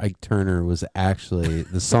telling me is Ike Turner was actually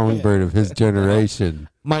the songbird of his generation.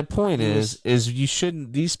 My point is you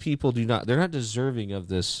shouldn't. These people they're not deserving of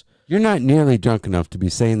this. You're not nearly drunk enough to be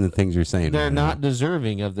saying the things you're saying. They're right not now.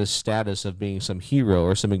 deserving of this status of being some hero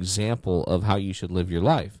or some example of how you should live your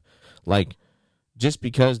life. Just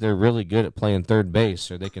because they're really good at playing third base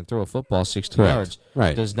or they can throw a football 60 yards,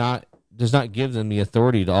 right, does not give them the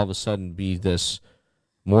authority to all of a sudden be this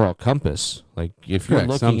moral compass. If you're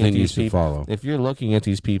looking something at you these should people, follow. if you're looking at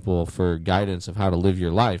these people for guidance of how to live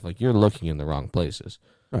your life, you're looking in the wrong places.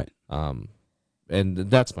 Right. And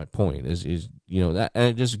that's my point. Is that, and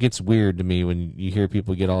it just gets weird to me when you hear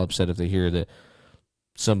people get all upset if they hear that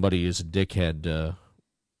somebody is a dickhead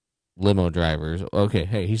limo driver. Okay,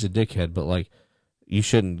 hey, he's a dickhead, but you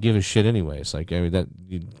shouldn't give a shit anyways. That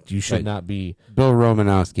you should not be. Bill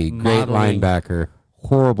Romanowski, great linebacker,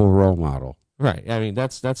 horrible role model. Right. I mean,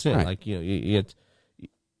 that's it. Right. You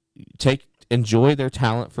enjoy their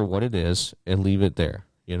talent for what it is and leave it there.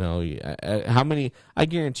 How many? I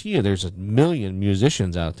guarantee you, there's a million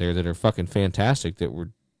musicians out there that are fucking fantastic that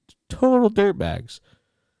were total dirtbags.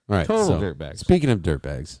 Right. Total dirtbags. Speaking of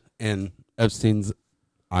dirtbags and Epstein's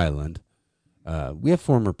Island, we have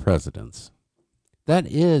former presidents. That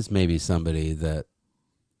is maybe somebody that,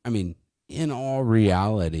 in all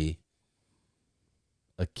reality,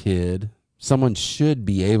 a kid, someone should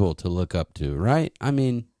be able to look up to, right?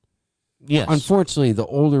 Yes. Unfortunately, the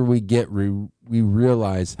older we get, we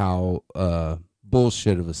realize how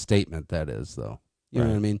bullshit of a statement that is, though. You know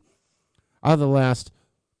what I mean? Out of the last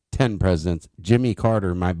 10 presidents, Jimmy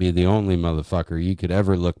Carter might be the only motherfucker you could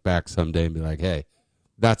ever look back someday and be like, hey,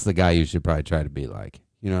 that's the guy you should probably try to be like.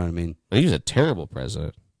 You know what I mean? But he was a terrible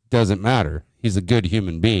president. Doesn't matter. He's a good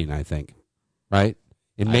human being, I think. Right?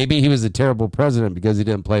 And maybe he was a terrible president because he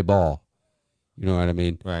didn't play ball. You know what I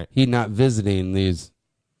mean? Right. He not visiting these,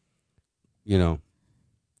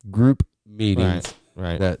 group meetings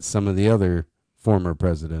that some of the other former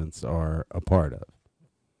presidents are a part of.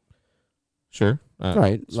 Sure.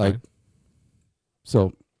 Right.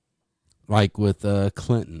 With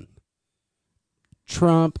Clinton.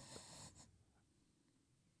 Trump,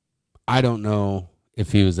 I don't know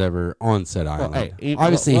if he was ever on said island.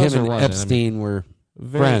 Obviously, him and Epstein were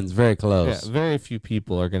friends, very close. Yeah, very few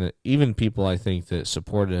people are going to, even people I think that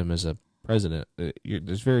supported him as a president,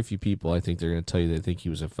 there's very few people I think they're going to tell you they think he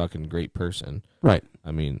was a fucking great person. Right.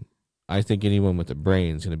 I think anyone with a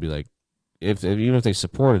brain is going to be like, even if they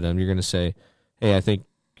supported him, you're going to say, hey, I think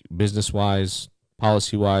business-wise,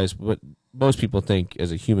 policy-wise, but most people think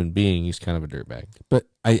as a human being, he's kind of a dirtbag. But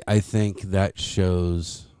I think that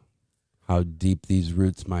shows how deep these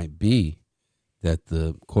roots might be. that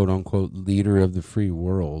the quote unquote leader of the free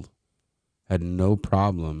world had no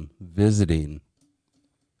problem visiting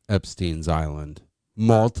Epstein's island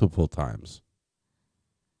multiple times.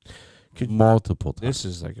 Multiple times. This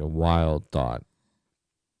is like a wild thought.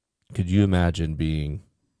 Could you imagine being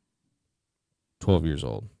 12 years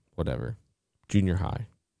old, whatever, junior high,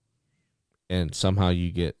 and somehow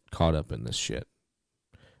you get caught up in this shit?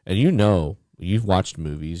 And you know, you've watched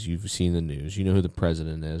movies, you've seen the news, you know who the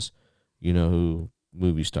president is, you know who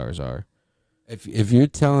movie stars are. If you're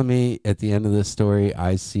telling me at the end of this story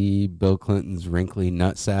I see Bill Clinton's wrinkly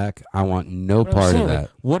nutsack, I want no part of that.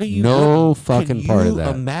 What do you fucking part of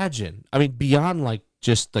that? Imagine. I mean, beyond like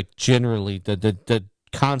just like generally the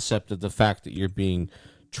concept of the fact that you're being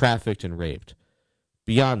trafficked and raped.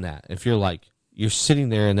 Beyond that, if you're like you're sitting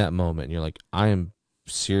there in that moment and you're like, I am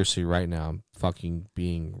seriously right now, I'm fucking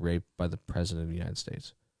being raped by the president of the United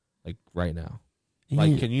States, like right now.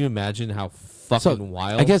 Like, can you imagine how fucking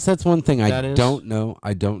wild? I guess that's one thing I is? don't know.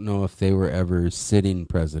 I don't know if they were ever sitting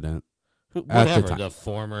president. Whatever, the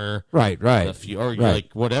former, right, or you're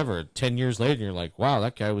like whatever. 10 years later, you're like, wow,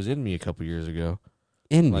 that guy was in me a couple years ago.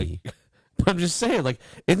 In like, me, but I'm just saying, like,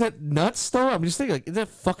 isn't that nuts? Though I'm just thinking, like, isn't that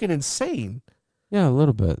fucking insane? Yeah, a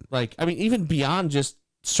little bit. Like, I mean, even beyond just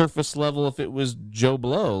surface level, if it was Joe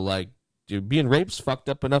Blow, like, dude, being raped's fucked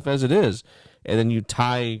up enough as it is, and then you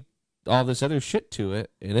tie all this other shit to it,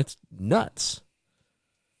 and it's nuts.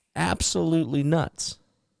 Absolutely nuts.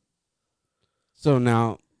 So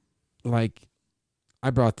now, like, I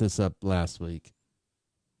brought this up last week,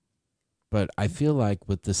 but I feel like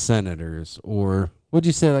with the senators, or what'd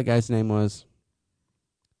you say that guy's name was?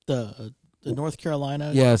 The North Carolina.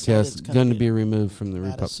 Yes, going to be removed from the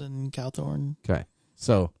Republic. Madison Cawthorn. Okay,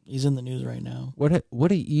 so he's in the news right now. What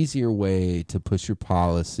an easier way to push your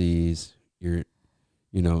policies, your,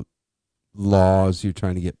 laws you're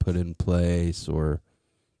trying to get put in place, or,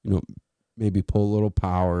 maybe pull a little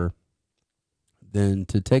power, than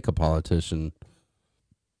to take a politician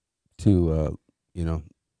to,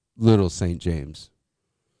 Little St. James.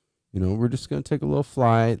 We're just going to take a little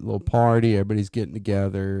flight, a little party, everybody's getting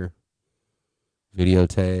together,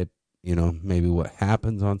 videotape, maybe what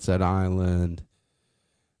happens on said island.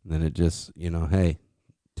 And then it just, hey,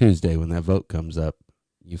 Tuesday when that vote comes up,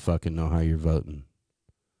 you fucking know how you're voting.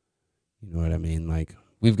 You know what I mean? Like,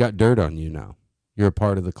 we've got dirt on you now. You're a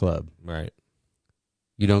part of the club. Right.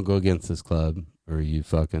 You don't go against this club, or you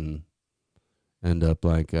fucking end up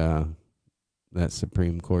like that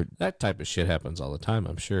Supreme Court. That type of shit happens all the time,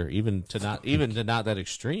 I'm sure. Even to not that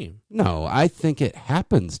extreme. No, I think it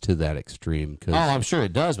happens to that extreme. I'm sure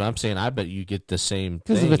it does, but I'm saying I bet you get the same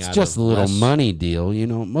thing. Because if it's just a little money deal,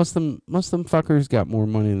 most of them fuckers got more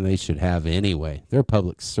money than they should have anyway. They're a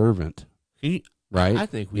public servant. Right? I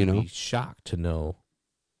think we'd be shocked to know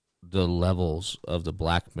the levels of the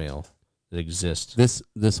blackmail that exist.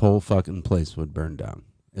 This whole fucking place would burn down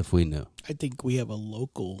if we knew. I think we have a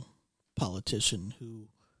local politician who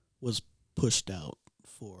was pushed out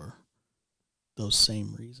for those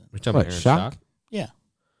same reasons. We're talking about Aaron Schock? Yeah.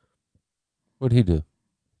 What'd he do?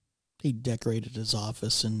 He decorated his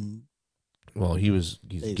office, and he's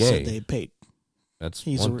they gay. said they paid. That's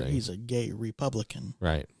he's one thing. He's a gay Republican,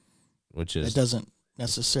 right? Which is it doesn't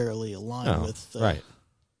necessarily align with right.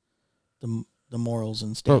 the morals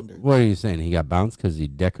and standards. What are you saying? He got bounced because he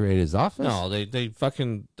decorated his office? No, they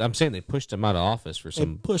fucking. I'm saying they pushed him out of office for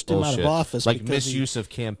some. They pushed bullshit. him out of office, like misuse of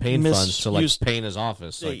campaign funds to like paint his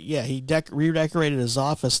office. He redecorated his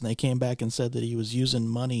office, and they came back and said that he was using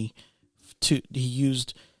money he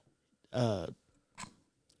used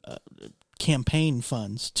campaign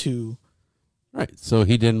funds to. Right, so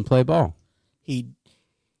he didn't play ball.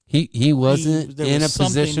 He wasn't in a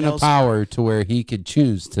position of power to where he could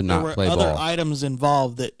choose to not play ball. There were other items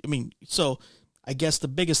involved so I guess the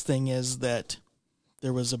biggest thing is that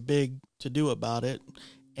there was a big to-do about it,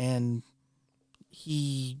 and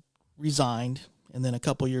he resigned, and then a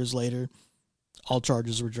couple years later, all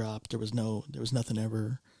charges were dropped. There was nothing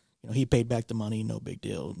ever, he paid back the money, no big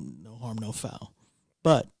deal, no harm, no foul.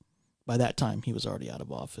 But by that time, he was already out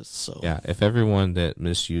of office. So yeah, if everyone that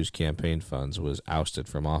misused campaign funds was ousted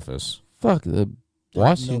from office,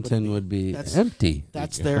 Washington would be empty.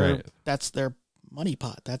 That's their money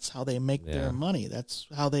pot. That's how they make their money. That's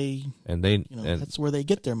how that's where they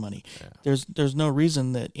get their money. Yeah. There's no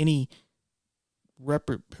reason that any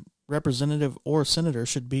representative or senator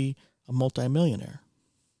should be a multimillionaire.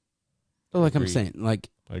 But like I'm saying, like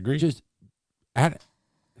I agree. Just at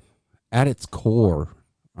its core.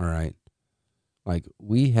 All right. Like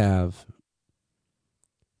we have,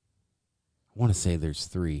 I want to say there's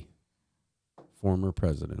 3 former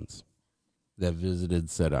presidents that visited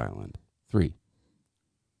said island. 3.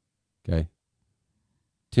 Okay.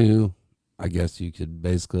 2, I guess you could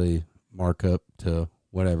basically mark up to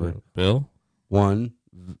whatever. Bill? 1,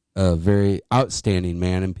 a very outstanding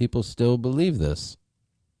man, and people still believe this.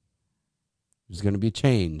 There's going to be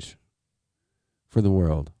change for the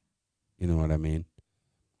world. You know what I mean?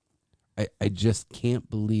 I just can't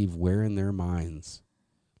believe where in their minds,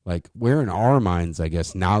 like where in our minds, I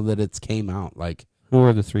guess, now that it's came out, like Who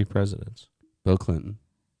are the 3 presidents? Bill Clinton,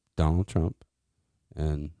 Donald Trump,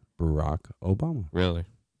 and Barack Obama. Really?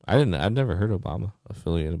 I've never heard Obama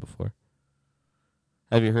affiliated before.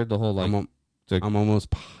 Have you heard the whole I'm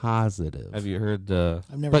almost positive. have you heard the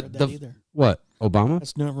I've never But heard the- that either. What? Obama?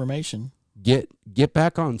 That's new information. Get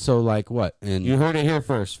back on. So like what? And You heard it here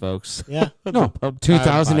first, folks. Yeah. no, Pub Time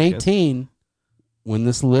 2018, when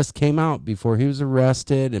this list came out, before he was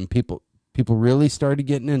arrested, and people really started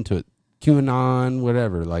getting into it. QAnon,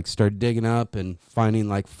 whatever, like started digging up and finding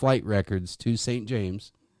like flight records to St.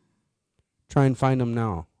 James. Try and find them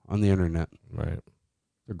now on the internet. Right.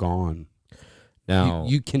 They're gone. Now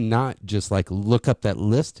You cannot just like look up that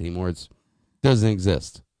list anymore. It doesn't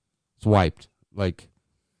exist. It's wiped. Like,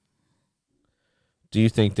 do you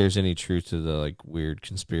think there's any truth to the like weird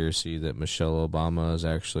conspiracy that Michelle Obama is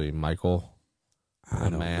actually Michael? I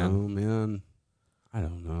don't know, man. I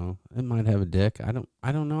don't know. It might have a dick. I don't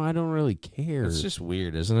know. I don't really care. It's just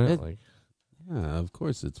weird, isn't it? It- Like, Yeah, of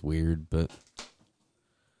course it's weird, but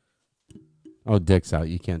oh, dick's out.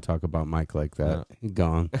 You can't talk about Mike like that. No. He's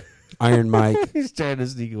gone. Iron Mike. he's trying to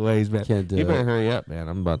sneak away. He's bad. Can't do You better it. hurry up, man.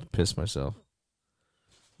 I'm about to piss myself.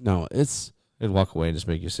 No, it's I'd walk away and just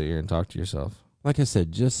make you sit here and talk to yourself. like I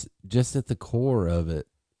said, just at the core of it.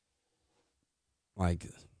 Like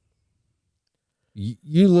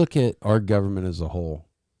you look at our government as a whole,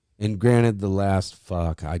 and granted, the last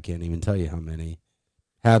I can't even tell you how many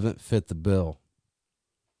haven't fit the bill.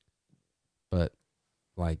 But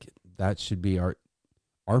like that should be our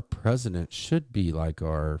president should be like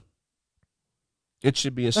our. It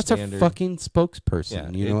should be a That's standard. our fucking spokesperson. Yeah,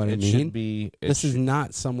 You know what I it mean? Should be. This is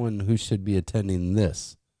not someone who should be attending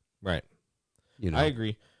this. right. You know, I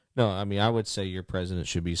agree. No, I mean, I would say your president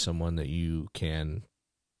should be someone that you can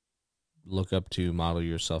look up to, model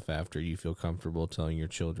yourself after. You feel comfortable telling your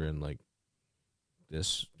children, like,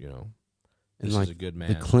 this, And this like is a good man.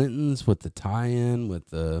 the Clintons with the tie-in with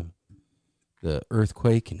the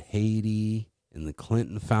earthquake in Haiti and the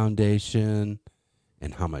Clinton Foundation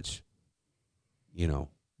and how much,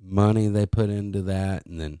 money they put into that,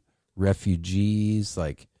 and then refugees.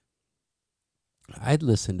 Like, I'd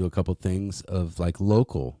listened to a couple things of like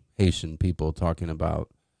local Haitian people talking about,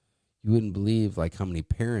 you wouldn't believe like how many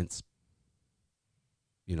parents,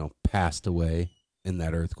 passed away in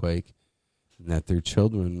that earthquake, and that their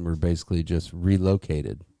children were basically just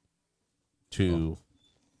relocated. to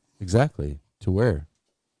Exactly. To where?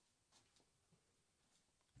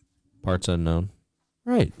 parts unknown.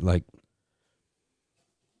 Right. Like,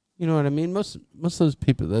 you know what I mean? Most of those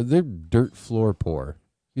people, they're dirt floor poor.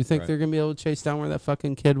 You think Right. they're going to be able to chase down where that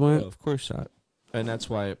fucking kid went? Well, of course not. And that's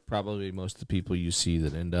why probably most of the people you see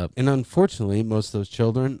that end up. And unfortunately, most of those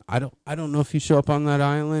children, I don't know if you show up on that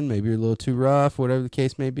island, maybe you're a little too rough, whatever the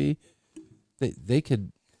case may be. They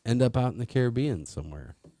could end up out in the Caribbean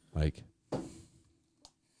somewhere. Like,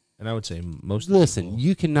 And I would say most of the listen, people,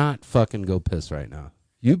 you cannot fucking go piss right now.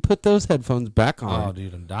 You put those headphones back on. oh,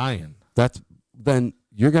 dude, I'm dying. Then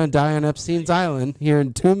you're going to die on Epstein's Island here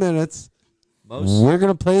in 2 minutes. Most We're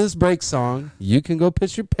going to play this break song. You can go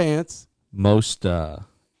piss your pants. most of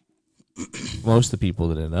the people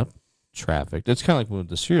that end up trafficked. It's kind of like with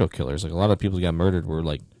the serial killers. Like a lot of people that got murdered were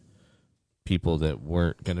like people that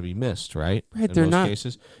weren't going to be missed, right? Right, In they're most not-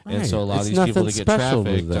 cases. right. And so a lot It's of these people that nothing get special to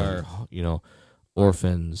trafficked them. are,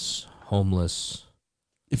 orphans, homeless.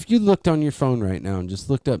 If you looked on your phone right now and just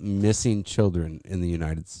looked up missing children in the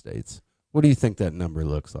United States, what do you think that number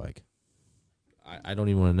looks like? I don't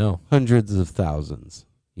even want to know. Hundreds of thousands,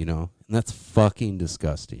 And that's fucking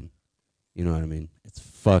disgusting. You know what I mean? It's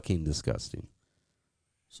fucking disgusting.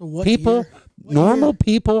 So what People, year- what normal year-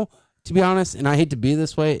 people, to be honest, and I hate to be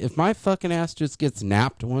this way, if my fucking ass just gets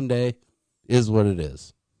napped one day, is what it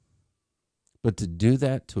is. But to do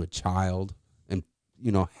that to a child and,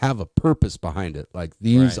 have a purpose behind it, like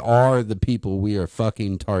these Right. are the people we are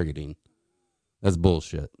fucking targeting, that's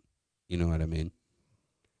bullshit. You know what I mean?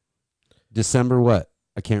 December what?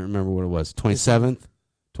 I can't remember what it was. 27th,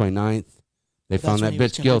 29th. They That's found when that he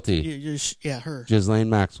was bitch guilty. Yeah, her. Ghislaine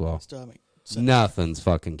Maxwell. Still, I mean, so- Nothing's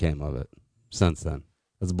fucking came of it since then.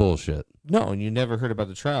 That's bullshit. No, and you never heard about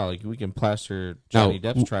the trial. Like we can plaster No. Johnny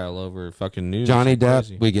Depp's trial over fucking news. Johnny It's Depp,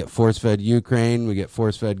 crazy. we get force-fed Ukraine, we get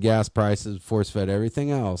force-fed gas prices, force-fed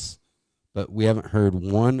everything else. but we haven't heard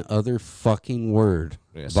one other fucking word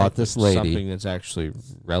Yeah, about this lady something that's actually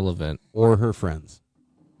relevant. or her friends.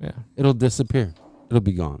 Yeah, It'll disappear. It'll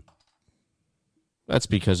be gone. that's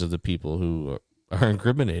because of the people who are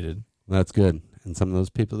incriminated. That's good. And some of those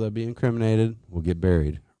people that be incriminated will get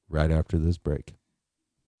buried right after this break.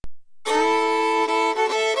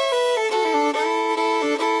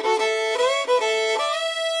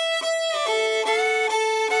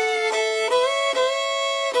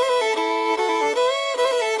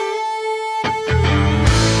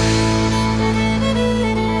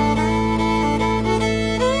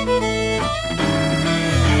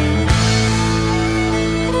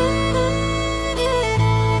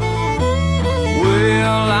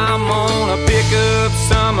 Well, I'm gonna pick up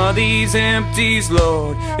some of these empties,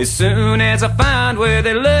 Lord, as soon as I find where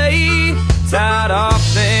they lay. Tied off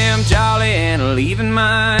them jolly and leaving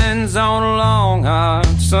mines on a long hot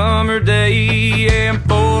summer day. And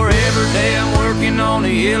for every day I'm working on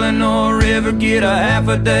the Illinois River, get a half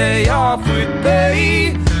a day off with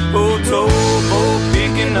pay. Oh, towboat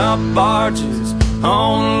picking up barges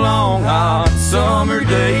on a long hot summer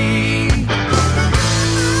day.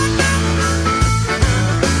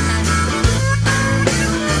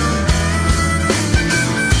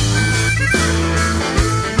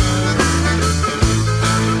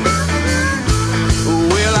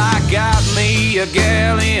 A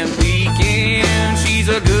gal in Pekin, she's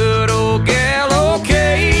a good old gal,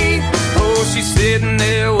 okay. Oh, she's sitting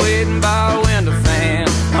there waiting by a window fan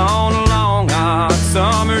on a long hot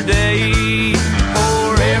summer day.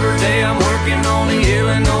 For every day I'm working on the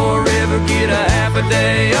Illinois River, get a half a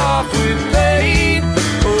day off with pay.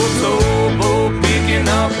 Oh, towboat picking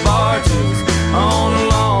up barges on a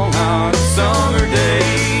long hot summer day.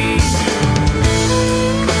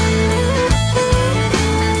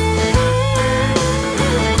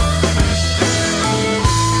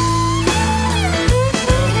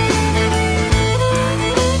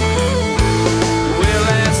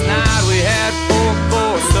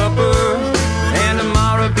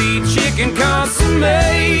 Chicken consomme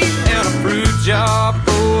and a fruit jar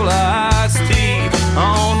full of iced tea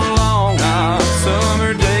on a long hot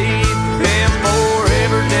summer day. And for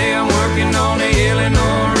every day I'm working on the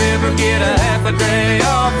Illinois River, get a half a day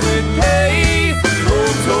off with pay.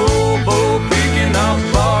 Oh, towboat picking up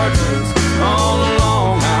barges on a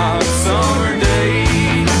long hot summer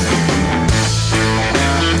day.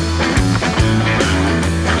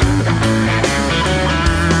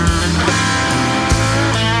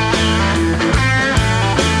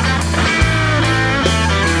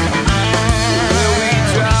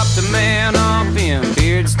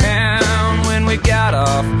 Got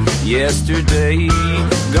off yesterday,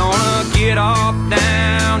 gonna get off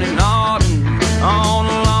down in Auden on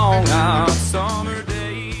a long hot summer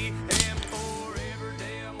day. And for every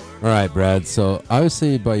day I'm working. All right, Brad. So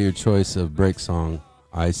obviously by your choice of break song,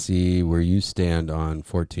 I see where you stand on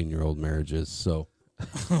 14-year-old marriages. So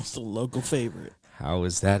It's a local favorite. How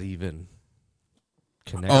is that even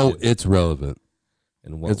connected? oh, it's relevant.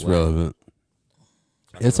 In what It's way? relevant.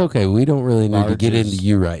 It's okay. We don't really need to get Barges. into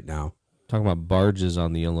you right now. Talking about barges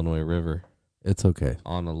on the Illinois River It's okay.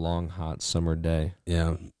 on a long, hot summer day.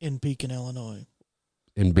 Yeah. In Pekin, Illinois.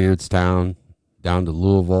 In Beardstown, down to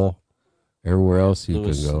Louisville, everywhere else you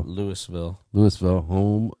can go. Louisville. Louisville,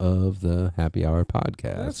 home of the Happy Hour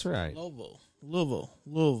podcast. That's right. Louisville.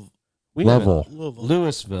 We Lovell. Louisville.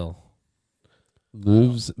 Louisville.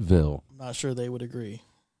 Louisville. I'm not sure they would agree.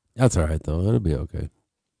 That's all right, though. It'll be okay.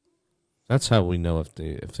 That's how we know if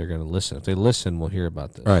they're going to listen. If they listen, we'll hear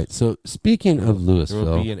about this. All right. So speaking of There will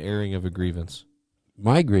Louisville, be an airing of a grievance.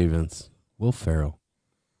 my grievance, Will Ferrell.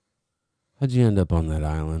 How'd you end up on that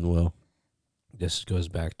island, Will? This goes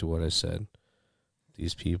back to what I said.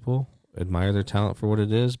 These people admire their talent for what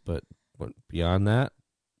it is, but beyond that,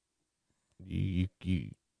 you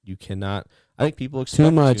cannot. I think people expect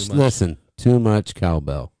Too much. Listen, too much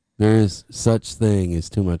cowbell. There is such thing as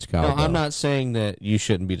too much No, cowbell. I'm not saying that you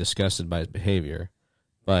shouldn't be disgusted by his behavior,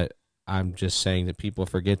 but I'm just saying that people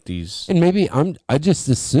forget these. And maybe I just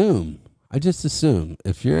assume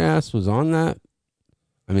if your ass was on that,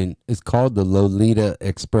 I mean, it's called the Lolita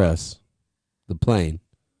Express, the plane.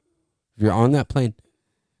 If you're on that plane,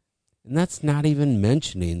 and that's not even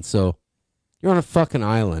mentioning, so you're on a fucking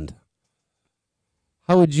island.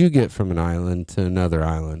 How would you get from an island to another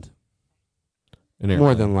island?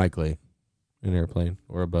 More than likely. an airplane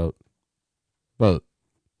or a boat. Boat.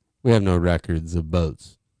 We have no records of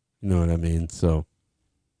boats. You know what I mean? So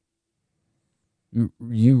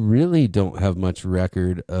you really don't have much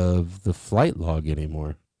record of the flight log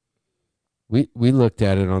anymore. We looked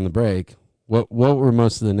at it on the break. What were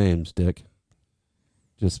most of the names, Dick?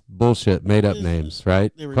 Just bullshit, made up names,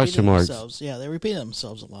 right? They repeated Question marks. themselves. Yeah, they repeated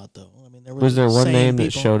themselves a lot, though. I mean, there Was there one same name that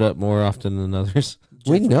people. showed up more often than others?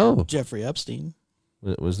 We know. Jeffrey Epstein.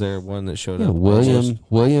 Was there one that showed Yeah, up?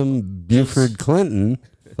 William Buford Clinton.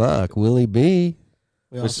 Fuck, Willie B.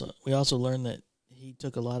 We also learned that he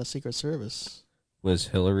took a lot of Secret Service. Was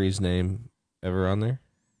Hillary's name ever on there?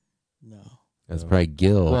 No. That's probably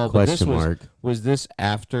Gil. Well, but this question mark. Was this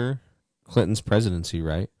after Clinton's presidency,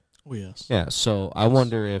 right? Oh, yes. Yeah, so I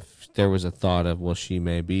wonder if there was a thought of, well, she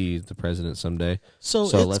may be the president someday, so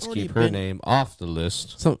it's let's already keep her been- name off the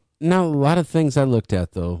list. So now a lot of things I looked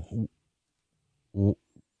at though,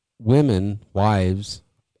 women, wives,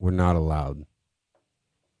 were not allowed.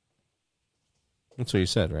 That's what you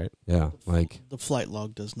said, right? Yeah, like The flight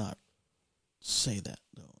log does not say that,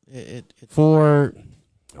 though.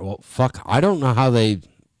 well, fuck, I don't know how they.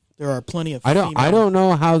 There are plenty of I don't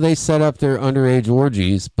know how they set up their underage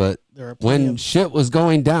orgies, but There are plenty when of, shit was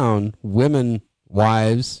going down, women,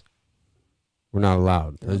 wives, were not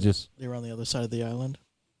allowed. They they were on the other side of the island.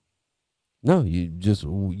 no,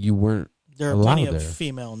 you weren't There are allowed plenty there. of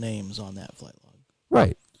female names on that flight log.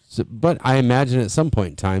 Right. So, but I imagine at some point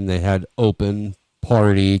in time they had open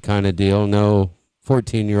party kind of deal. No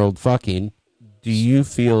 14-year-old fucking. Do you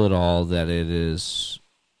feel at all that it is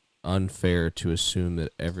unfair to assume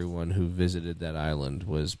that everyone who visited that island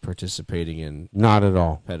was participating in Not at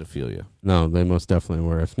all. pedophilia? No, they most definitely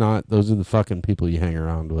were. If not, those are the fucking people you hang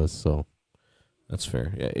around with. So That's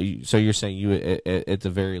fair. Yeah. So you're saying you, at the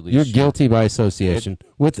very least, you're guilty by association.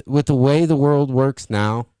 With the way the world works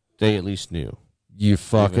now, they at least knew. you if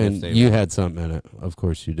fucking they you were- had something in it. Of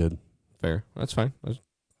course you did. Fair. That's fine.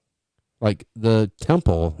 Like the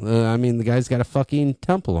temple. I mean, the guy's got a fucking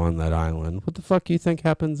temple on that island. What the fuck do you think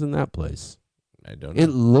happens in that place? I don't know. It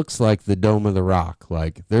looks like the Dome of the Rock.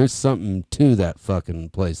 Like there's something to that fucking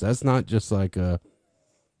place. That's not just like a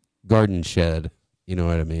garden shed. You know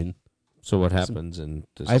what I mean? So what happens in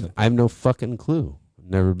this? I have no fucking clue.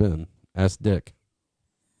 Never been. Ask Dick.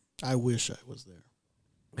 I wish I was there.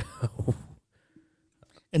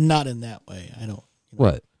 And not in that way. I don't.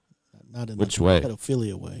 What? Not in Which the way?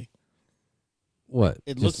 pedophilia way. What?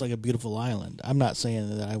 It Just- looks like a beautiful island. I'm not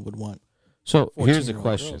saying that I would want. So here's a 14-year-old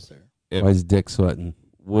question: girls there. If- Why is Dick sweating?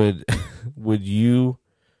 would you,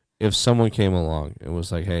 if someone came along and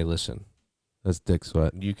was like, "Hey, listen, That's Dick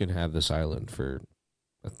sweating. you can have this island for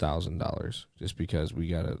 $1,000 just because we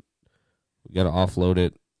gotta offload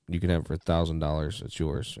it. You can have it for $1,000. It's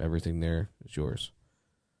yours. Everything there is yours."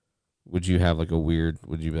 Would you have like a weird?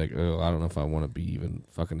 Would you be like, "Oh, I don't know if I want to be even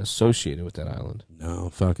fucking associated with that island"? No,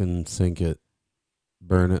 fucking sink it,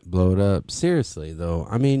 burn it, blow it up. Seriously though,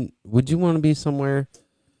 I mean, would you want to be somewhere?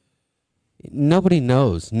 Nobody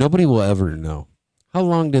knows. Nobody will ever know. How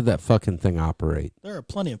long did that fucking thing operate? There are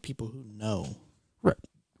plenty of people who know.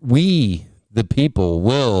 We, the people,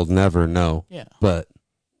 will never know. Yeah. But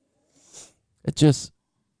it just,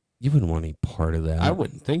 you wouldn't want any part of that. I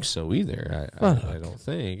wouldn't think so either. I don't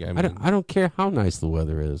think. I mean, I don't care how nice the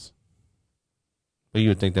weather is. but you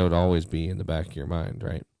would think that would always be in the back of your mind,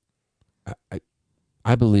 right?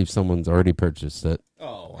 I believe someone's already purchased it.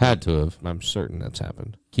 Oh, Had to have. I'm certain that's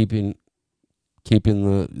happened. Keeping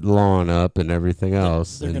the lawn up and everything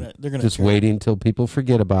else. They're and gonna just tear, waiting until people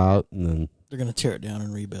forget about and then They're gonna tear it down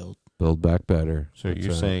and rebuild. build back better. So That's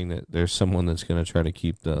you're right. saying that there's someone that's going to try to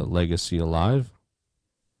keep the legacy alive?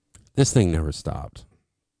 This thing never stopped.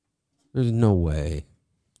 There's no way.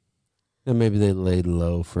 And maybe they laid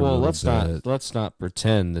low for a Well, little bit. let's not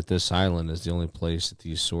pretend that this island is the only place that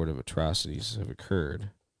these sort of atrocities have occurred.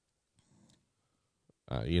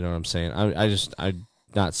 You know what I'm saying? I'm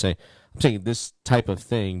not saying. I'm saying this type of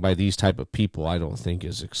thing by these type of people. I don't think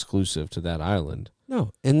is exclusive to that island.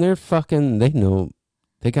 No, and they're fucking. They know.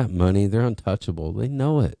 They got money. They're untouchable. They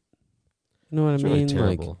know it. You know what It's I really mean?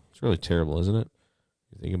 terrible. Like, It's really terrible, isn't it?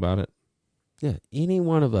 You think about it. yeah, any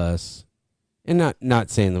one of us, and not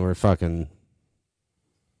saying that we're fucking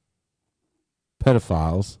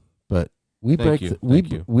pedophiles, but we Thank break you. the,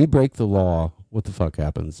 Thank you. we break the law. What the fuck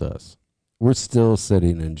happens to us? We're still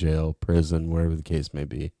sitting in jail, prison, wherever the case may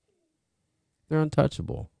be. They're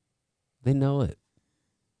untouchable. They know it.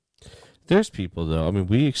 There's people though. I mean,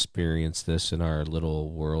 we experience this in our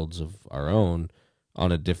little worlds of our own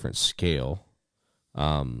on a different scale.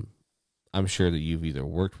 I'm sure that you've either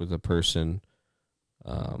worked with a person,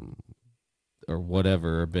 or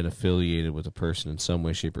whatever, or been affiliated with a person in some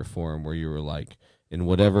way, shape, or form, where you were like in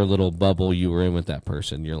whatever little bubble you were in with that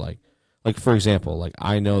person. You're like for example, like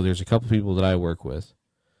I know there's a couple people that I work with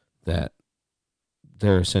that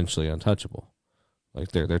they're essentially untouchable.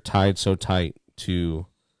 Like they're tied so tight to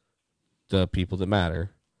the people that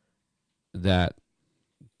matter that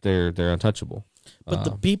they're untouchable. But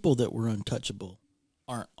the people that were untouchable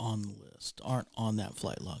aren't on the list, aren't on that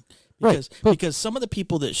flight log. Right, Because some of the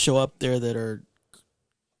people that show up there that are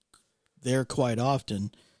there quite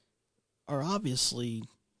often are obviously,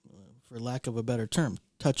 for lack of a better term,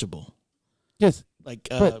 touchable. Yes. Like,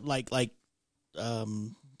 But-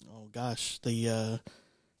 oh gosh, the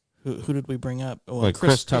who did we bring up? Well, Like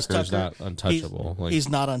Chris Tucker's not untouchable. He's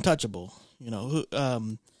not untouchable. You know,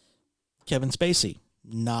 Kevin Spacey,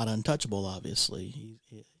 not untouchable. Obviously, he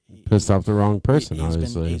Pissed off the wrong person, he's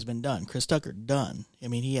obviously. he's been done. Chris Tucker, done. I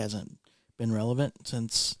mean, he hasn't been relevant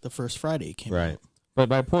since the first Friday came right. out. But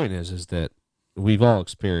my point is that we've all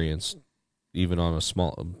experienced, even on a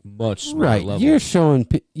much smaller Right. level,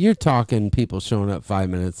 You're talking people showing up 5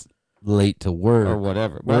 minutes late to work. or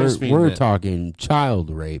whatever. But I just mean We're that- talking child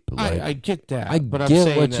rape. Like, I get that. I but I'm get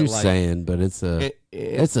saying what that, you're like, saying, but it's a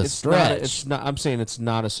it's a not- stretch. it's not. I'm saying it's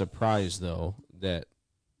not a surprise though that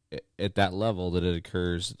at that level that it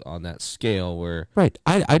occurs on that scale where right.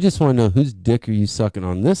 I just want to know whose dick are you sucking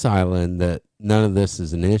on this island that none of this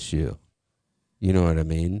is an issue. You know what I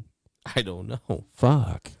mean? I don't know.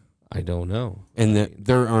 Fuck. I don't know. And that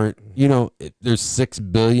there aren't, there's 6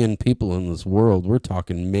 billion people in this world. We're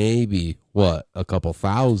talking maybe what, a couple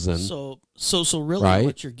thousand. So really, Right?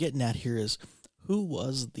 what you're getting at here is who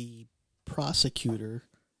was the prosecutor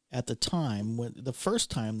at the time when the first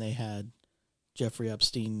time they had Jeffrey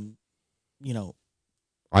Epstein,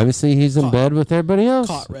 Obviously, he's in Caught- bed with everybody else.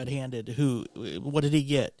 caught red-handed. What did he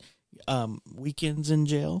get? Weekends in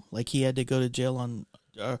jail? Like he had to go to jail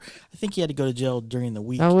I think he had to go to jail during the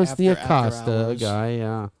week. That was the after Acosta hours. guy,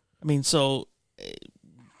 yeah.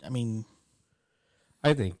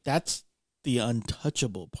 I think That's the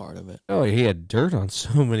untouchable part of it. he had dirt on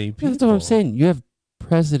so many people. That's what I'm saying. You have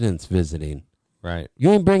presidents visiting. Right. You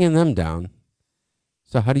ain't bringing them down.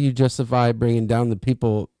 So how do you justify bringing down the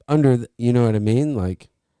people under, you know what I mean? Like,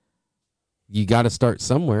 you got to start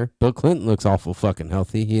somewhere. Bill Clinton looks awful fucking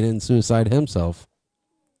healthy. He didn't suicide himself.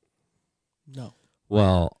 No.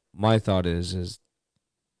 Well, my thought is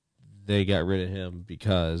they got rid of him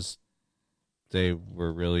because they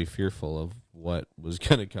were really fearful of what was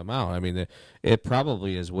going to come out. I mean, it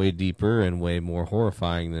probably is way deeper and way more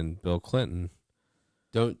horrifying than Bill Clinton.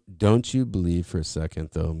 Don't you believe for a second,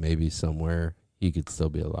 though, maybe somewhere he could still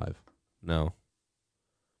be alive? No.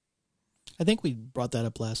 I think we brought that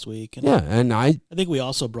up last week. And Yeah, and I think we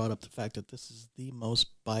also brought up the fact that this is the most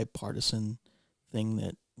bipartisan thing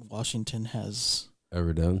that Washington has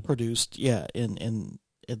ever done. produced, in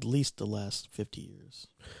at least the last 50 years.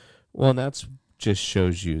 Well, and that's just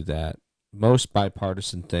shows you that most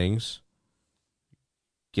bipartisan things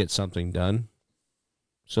get something done.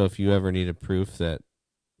 So if you ever needed proof that,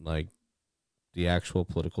 like, the actual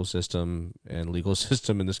political system and legal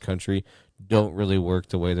system in this country don't really work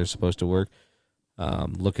the way they're supposed to work,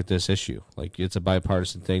 look at this issue. Like, it's a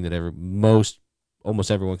bipartisan thing that almost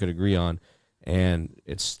everyone could agree on, and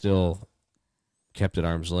it's still kept at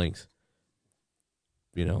arm's length.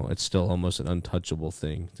 It's still almost an untouchable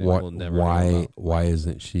thing that we'll never know about. Why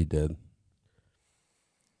isn't she dead?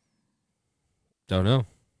 Don't know.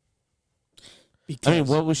 Because,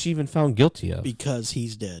 what was she even found guilty of? because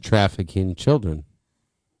he's dead. Trafficking children.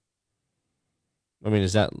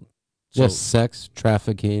 Is that Just sex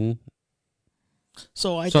trafficking.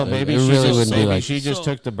 So maybe It she really just, wouldn't be maybe like- she just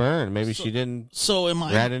So- took the burn. Maybe she didn't So am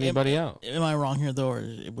I rat anybody out. Am I wrong here though, or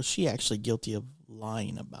was she actually guilty of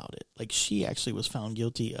lying about it? Like she actually was found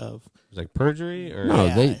guilty of. It was like perjury or No,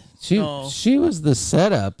 Yeah, she was the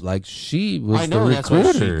setup. Like she was I know the that's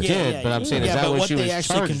what she recruiter. did. But I'm saying, is that but what what she they was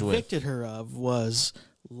actually charged with? convicted her of was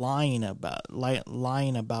lying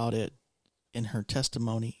about it in her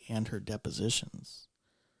testimony and her depositions.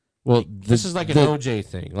 Well, This is like an OJ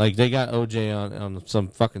thing. Like they got OJ on some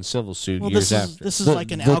fucking civil suit years after. This is The-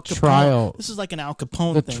 like an the Al Capone. trial- This is like an Al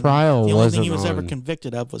Capone the thing. trial The only thing he wasn't was ever on-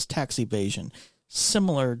 convicted of was tax evasion.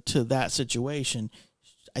 Similar to that situation,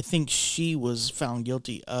 I think she was found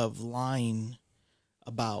guilty of lying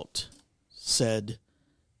about said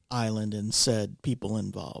island and said people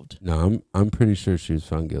involved. No, I'm pretty sure she was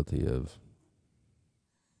found guilty of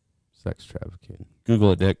sex trafficking.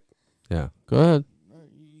 Google it, Dick. Yeah, go ahead.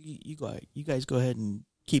 You guys go ahead and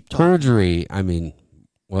keep talking. Perjury. I mean,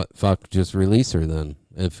 what? Fuck, just release her then.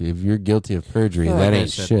 If you're guilty of perjury, Well, that like I ain't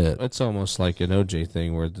said, shit. It's almost like an OJ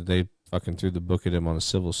thing where they fucking threw the book at him on a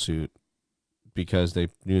civil suit because they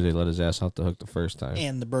knew they let his ass off the hook the first time.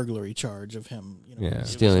 And the burglary charge of him, Yeah. it was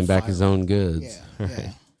Stealing a back his firearm. own goods. Yeah,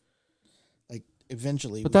 yeah. Like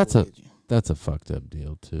eventually, But we that's will a get you. that's a fucked up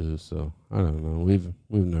deal too. So I don't know. We've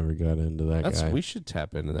never got into that guy. We should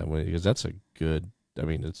tap into that one because that's a good.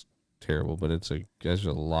 It's terrible, but there's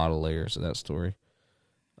a lot of layers of that story.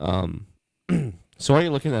 So while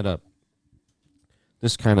you're looking that up,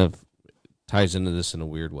 this kind of ties into this in a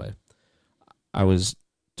weird way. I was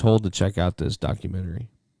told to check out this documentary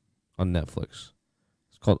on Netflix.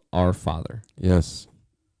 It's called Our Father. Yes.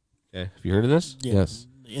 Okay, have you heard of this? Yeah, Yes.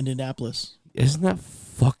 Indianapolis. Isn't that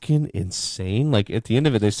fucking insane? Like, at the end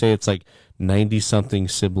of it, they say it's like 90-something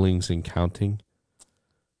siblings and counting.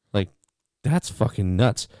 Like, that's fucking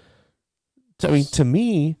nuts. I mean, to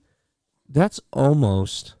me, that's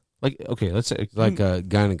almost like, okay, let's say Like a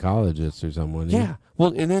gynecologist or someone. yeah.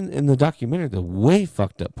 Well, and then in the documentary, the way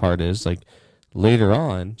fucked up part is like later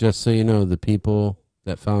on, Just so you know, the people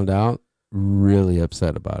that found out really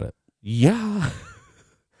upset about it. yeah.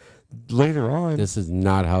 Later on, This is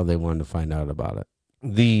not how they wanted to find out about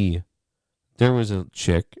it. there was a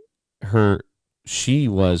chick, she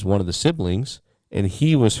was one of the siblings, and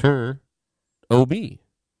he was her OB.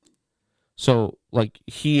 So, like,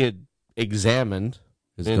 he had examined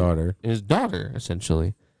His And- daughter. his daughter,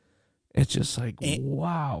 essentially. It's just like, And-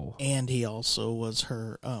 wow. And he also was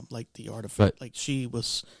her, like the artifact. But- Like she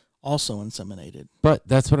was also inseminated. But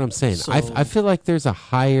that's what I'm saying. So- I feel like there's a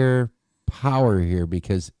higher power here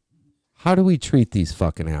because how do we treat these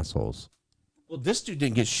fucking assholes? Well, this dude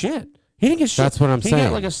didn't get shit. He didn't get shit. That's what I'm he saying.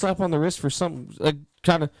 got like a slap on the wrist for some, like,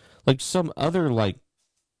 kind of, like some other, like,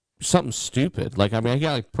 something stupid. Like, I mean, I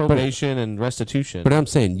got like probation and restitution. But I'm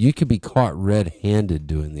saying you could be caught red-handed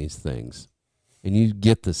doing these things, and you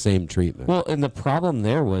get the same treatment. Well, and the problem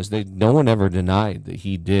there was no one ever denied that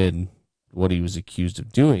he did what he was accused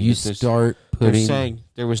of doing. you It's just- start they're putting. saying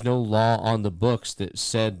there was no law on the books that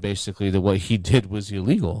said basically that what he did was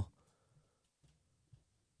illegal.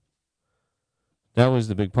 That was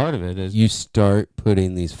the big part of it. Is You start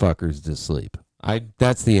putting these fuckers to sleep. I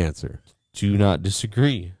That's the answer. do not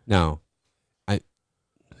disagree. Now,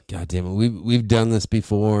 God damn it, we've done this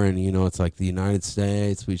before, and you know it's like the United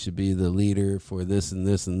States. We should be the leader for this and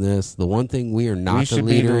this and this. The one thing we are not we the should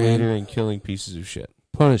be the leader leader in in killing pieces of shit.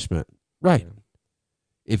 punishment. Right.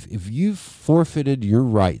 If you've forfeited your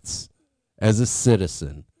rights as a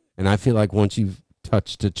citizen, and I feel like once you've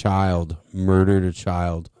touched a child, murdered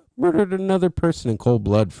another person in cold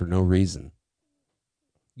blood for no reason,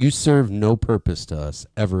 you serve no purpose to us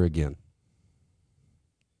ever again.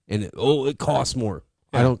 And it costs more.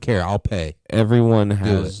 I don't care. I'll pay. Everyone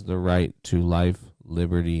has the right to life,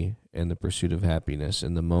 liberty, and the pursuit of happiness.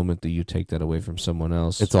 And the moment that you take that away from someone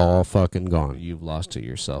else, It's all fucking gone. you've lost it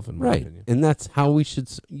yourself, in my Right. opinion. And that's how we should.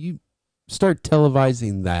 You start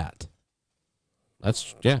televising that.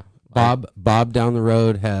 That's, yeah. Bob down the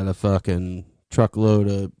road had a fucking truckload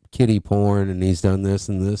of kiddie porn, and he's done this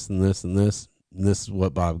and this and this and this. And this is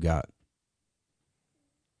what Bob got.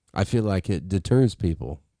 I feel like it deters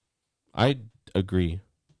people. I agree.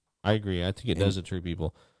 I think it does deter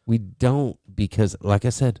people. We don't, because, like I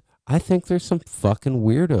said, I think there's some fucking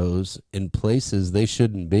weirdos in places they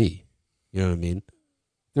shouldn't be. You know what I mean?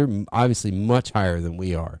 They're obviously much higher than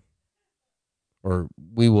we are, or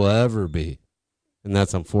we will ever be, and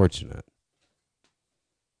that's unfortunate.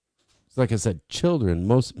 It's like I said, children,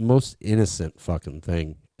 most innocent fucking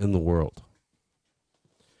thing in the world.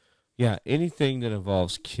 Yeah, anything that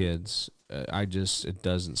involves kids, it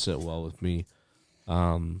doesn't sit well with me.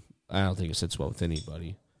 I don't think it sits well with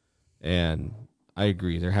anybody. And I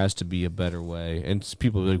agree, there has to be a better way. And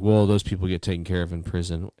people are like, well, those people get taken care of in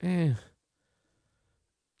prison. No,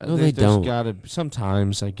 they There's don't. gotta,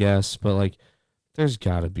 sometimes, I guess, but like, there's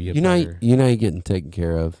got to be a You know, better. you know, you're getting taken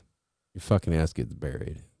care of. Your fucking ass gets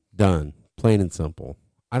buried. Done. Plain and simple.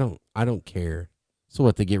 I don't care. So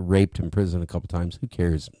what? They get raped in prison a couple times. Who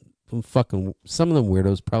cares? Some of them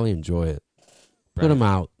weirdos probably enjoy it. Put Right. them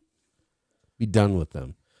out. Be done with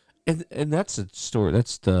them. And that's the story.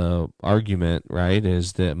 That's the argument, right?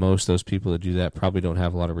 Is that most of those people that do that probably don't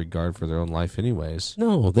have a lot of regard for their own life, anyways.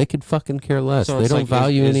 No, they could fucking care less. So They it's don't like,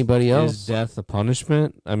 value anybody Is else. death a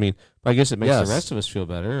punishment? I mean, I guess it makes Yes. the rest of us feel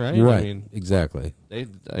better, right? You're right. I mean, Exactly.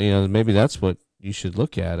 maybe that's what you should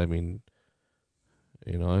look at. I mean,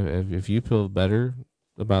 if you feel better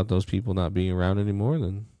about those people not being around anymore,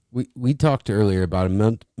 then We talked earlier about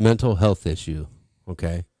a mental health issue,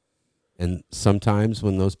 okay? And sometimes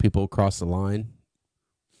when those people cross the line,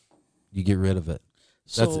 you get rid of it.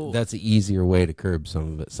 That's an easier way to curb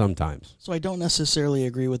some of it sometimes. So I don't necessarily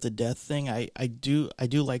agree with the death thing. I do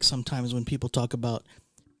like sometimes when people talk about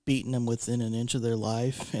beating them within an inch of their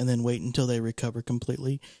life and then wait until they recover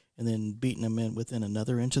completely and then beating them in within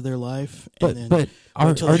another inch of their life. And then But our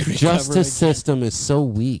until they recover justice again. system is so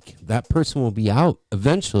weak. That person will be out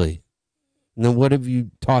eventually. And then what have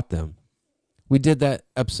you taught them? We did that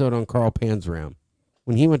episode on Carl Panzram.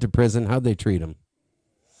 When he went to prison, how'd they treat him?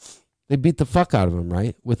 They beat the fuck out of him,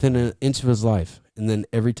 right? Within an inch of his life. And then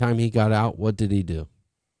every time he got out, what did he do?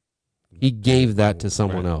 He gave that to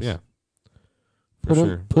someone else. Yeah. For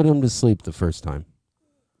sure. Put him to sleep the first time.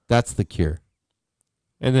 That's the cure.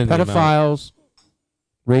 And then pedophiles,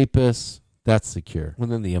 rapists, that's the cure.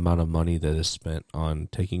 And then the amount of money that is spent on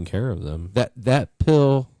taking care of them. That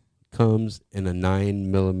pill comes in a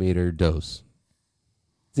 9mm dose.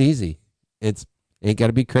 It's easy. It's ain't got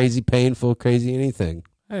to be crazy painful, crazy anything.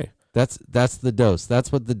 Hey, that's the dose.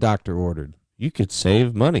 That's what the doctor ordered. You could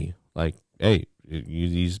save money. Like, hey,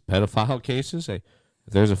 these pedophile cases. Hey,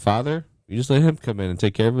 if there's a father, you just let him come in and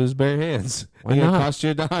take care of his bare hands. Why It not? cost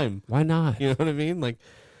you a dime. Why not? You know what I mean? Like,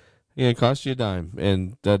 yeah, it costs you a dime,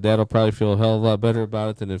 and dad'll probably feel a hell of a lot better about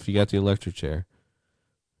it than if you got the electric chair.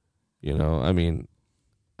 You know, I mean,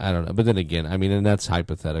 I don't know. But then again, I mean, and that's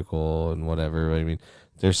hypothetical and whatever. I mean,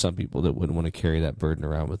 there's some people that wouldn't want to carry that burden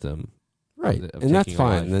around with them. Right. Of And that's taking a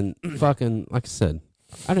fine. life. Then fucking, like I said,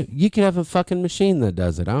 you could have a fucking machine that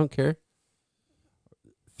does it. I don't care.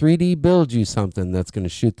 3D build you something that's going to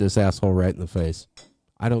shoot this asshole right in the face.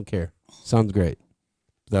 I don't care. Sounds great.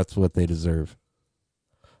 That's what they deserve.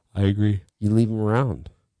 I agree. You leave them around.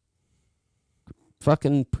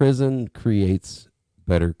 Fucking prison creates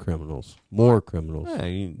better criminals. More criminals. Yeah,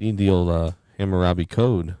 you need the old Hammurabi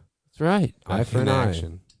Code. That's right. Eye for an eye.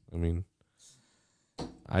 action. I mean,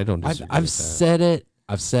 I don't disagree I've with that. said it.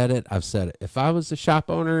 I've said it. I've said it. If I was a shop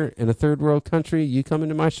owner in a third world country, you come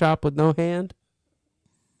into my shop with no hand,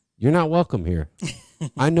 you're not welcome here.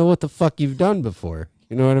 I know what the fuck you've done before.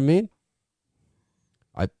 You know what I mean?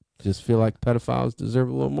 I just feel like pedophiles deserve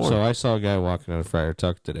a little more. So I saw a guy walking out of Friar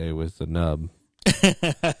Tuck today with a nub.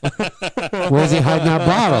 Where's he hiding that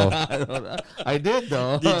bottle? I don't know. I did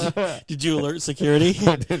though. Did you alert security?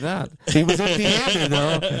 I did not. He was empty-handed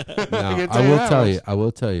though. No, I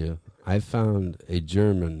will tell you. I found a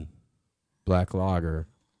German black lager.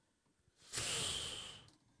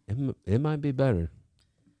 It might be better.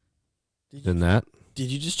 Than that. Did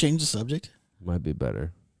you just change the subject? Might be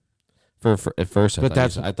better. For at first, But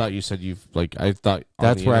I thought you said you've like I thought on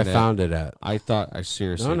That's the where internet, I found it at. I thought I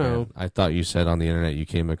seriously. No. Man, I thought you said on the internet you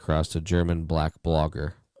came across a German black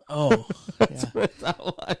blogger. Oh, yeah.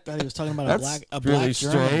 I thought he was talking about a black really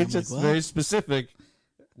German. I'm strange. like, It's what? very specific.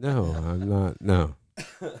 No, I'm not. No.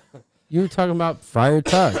 You were talking about Friar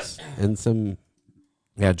Tucks and some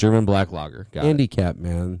Yeah, German black lager. Got it. handicap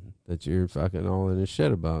man that you're fucking all in his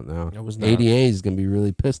shit about now. I was not. ADA is going to be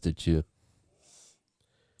really pissed at you.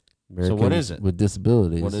 So what is it? With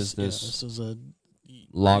disabilities. What is Yeah, this this is a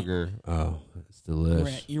lager? Oh, it's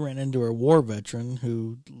delish. you ran into a war veteran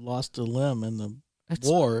who lost a limb in the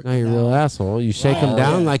war. Now you're a Now- real asshole. You shake him Wow.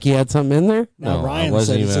 down Yeah. like he had something in there? Now No, I Ryan wasn't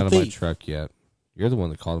said even he's a out of my thief. truck yet. You're the one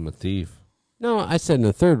that called him a thief. No, I said in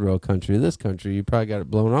a third world country. This country, you probably got it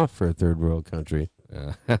blown off for a third world country.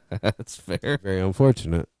 Yeah, that's fair. Very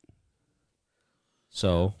unfortunate.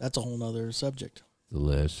 So, That's a whole nother subject.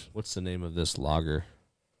 Delish. what's the name of this lager?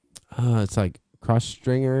 It's like cross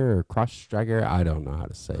stringer or cross stragger. I don't know how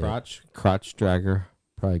to say it. Crotch dragger.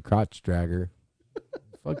 Probably crotch dragger.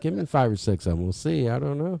 Fuck, give me 5 or 6 of them. We'll see. I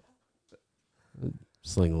don't know.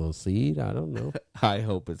 Sling a little seed. I don't know. I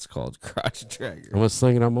hope it's called crotch I'm dragger. gonna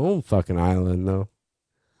sling it on my own fucking island though.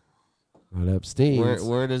 Not Epstein's.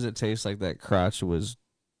 Where does it taste like that crotch was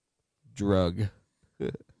drug?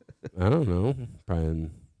 I don't know. Probably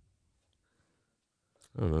in,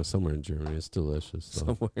 I don't know, somewhere in Germany. It's delicious. So.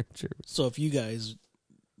 Somewhere in Germany. So if you guys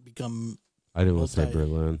become, I didn't want to say multi-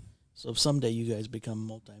 Berlin. so if someday you guys become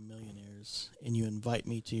multimillionaires and you invite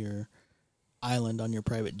me to your island on your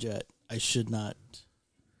private jet, I should not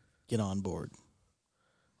get on board.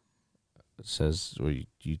 It says, well,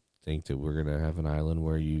 you think that we're going to have an island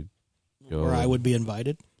where you go. Or I would be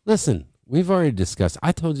invited. Listen, we've already discussed.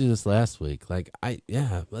 I told you this last week. Like I think you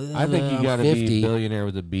I'm got to 50. be billionaire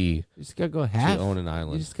with a B You just gotta go to half. own an You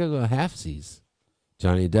island. just gotta go halfsies.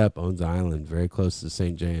 Johnny Depp owns an island very close to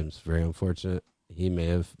St. James. Very unfortunate. He may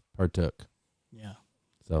have partook. Yeah.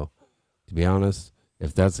 So, to be honest,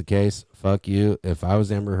 if that's the case, fuck you. If I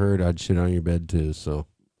was Amber Heard, I'd shit on your bed too. So,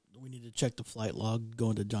 We need to check the flight log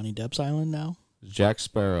going to Johnny Depp's island now. Jack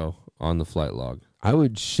Sparrow on the flight log. I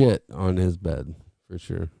would shit on his bed for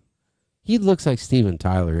sure. He looks like Steven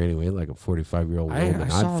Tyler anyway, like a 45-year-old woman.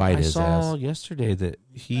 I'd fight his I saw ass. yesterday that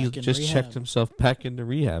he Back in just rehab. checked himself back into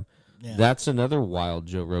rehab. Yeah. That's another wild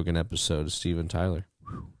Joe Rogan episode of Steven Tyler.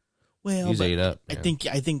 well, He's but ate up. I man.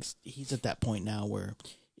 think he's at that point now where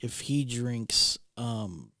if he drinks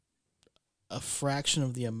a fraction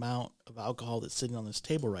of the amount of alcohol that's sitting on this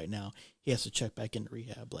table right now, he has to check back into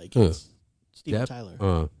rehab. Like Who? it's Steven Depp?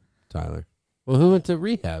 Tyler. Tyler. Well, who went to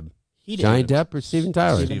rehab? He did. Johnny Depp or Steven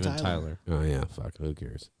Tyler? Steven Steven Tyler. Tyler. Oh yeah, fuck. Who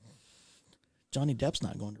cares? Johnny Depp's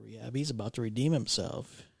not going to rehab. He's about to redeem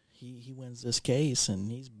himself. He wins this case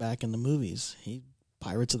and he's back in the movies. He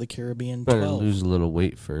Pirates of the Caribbean Better 12. lose a little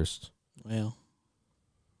weight first. Well,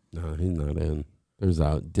 No, he's not in. There's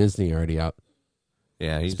out. Disney already out.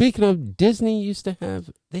 Yeah, he's Speaking of, Disney used to have.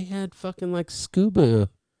 They had fucking like scuba.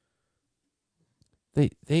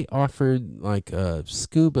 They offered like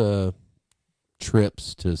scuba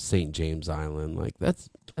trips to St. James Island. Like that's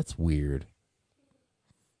weird.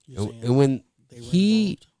 you're saying And when they were he,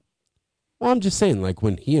 involved? well, I'm just saying, like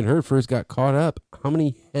when he and her first got caught up, how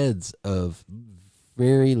many heads of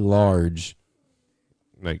very large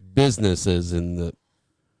like businesses in the,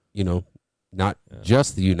 not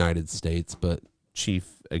just the United States, but chief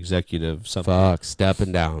executive something. fuck,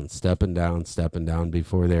 stepping down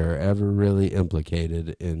before they're ever really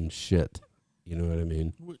implicated in shit. You know what I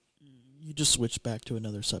mean? You just switched back to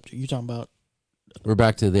another subject. You talking about We're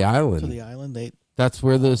back to the island. to the island? That's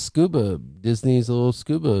where the Disney's little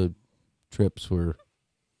scuba trips were.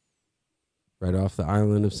 Right off the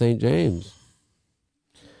island of St. James.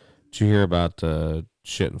 Did you hear about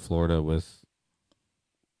shit in Florida with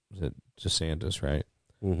was it DeSantis, right?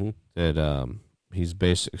 Mm-hmm. That he's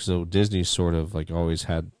basic. So Disney's sort of like always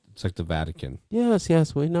had. It's like the Vatican.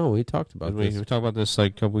 Yes, we know. We talked about Did we this talked about this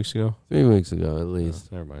like a couple weeks ago. 3 weeks ago at least.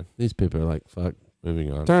 Oh, never mind. These people are like, fuck.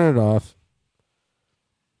 Moving on. Turn it off.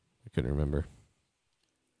 I couldn't remember.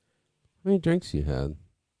 How many drinks you had?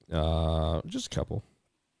 Just a couple.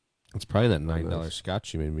 It's probably that $9 nice.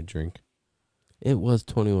 scotch you made me drink. It was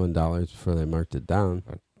 $21 before they marked it down.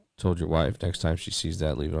 Told your wife next time she sees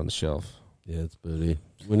that, leave it on the shelf. Yeah, it's booty.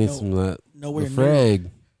 We need No, some of that. nowhere near Lafrag.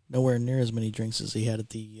 nowhere near as many drinks as he had at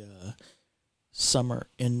the summer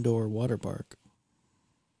indoor water park.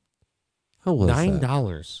 How was that?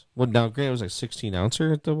 $9. Well, now granted, it was like 16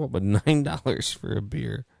 ouncer at the but $9 for a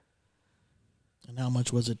beer. And how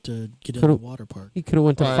much was it to get in Coulda- the water park? He could have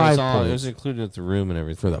went to Well, 5 it was points included at the room and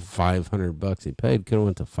everything. for the $500 he paid. Could have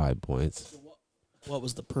went to 5 points. What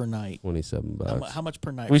was the per night? $27. How much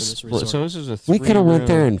per night we for this split, resort? so this is a We could have went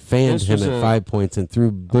there three-room- and fanned this him was at a- 5 points and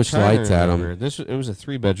threw bush trying to lights at him. remember. It was a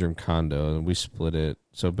 3-bedroom condo, and we split it.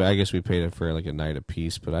 So I guess we paid it for like a night a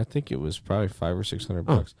piece, but I think it was probably $500 or $600.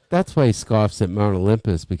 Oh, that's why he scoffs at Mount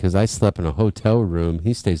Olympus, because I slept in a hotel room.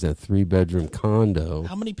 He stays in a 3-bedroom condo.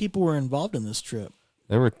 How many people were involved in this trip?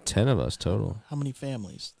 There were 10 of us total. How many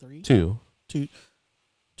families? 3? 2.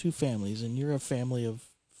 Two families, and you're a family of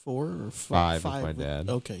 4 or Five with my dad.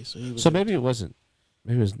 Okay, so he was. So maybe it wasn't.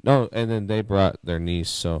 Maybe it was no. And then they brought their niece,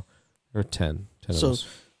 so there were 10 of So- us.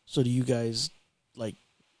 So do you guys like?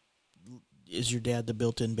 Is your dad the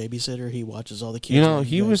built-in babysitter? He watches all the kids. You know, while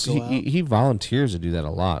he guys was go out? he volunteers to do that a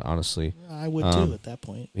lot. Honestly, I would too at that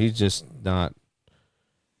point. he's just not.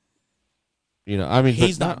 You know, I mean,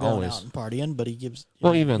 He's but not not going always. out and partying, but he gives.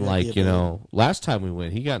 Well, you know, even the like idea you of- know, last time we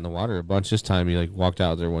went, he got in the water a bunch. This time he like walked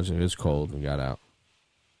out there once it was cold and got out.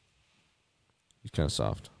 He's kind of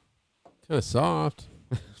soft. Kind of soft.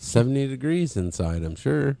 70 degrees inside, I'm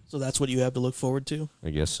sure. So that's what you have to look forward to. I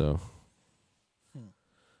guess so.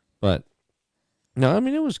 But no, I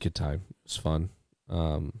mean it was a good time. It was fun.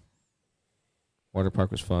 Water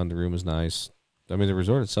park was fun. The room was nice. I mean the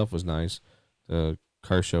resort itself was nice. The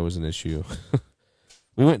car show was an issue.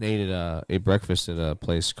 We went and ate breakfast at a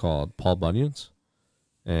place called Paul Bunyan's,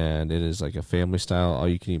 and it is like a family style all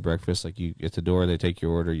you can eat breakfast. Like you at the door, they take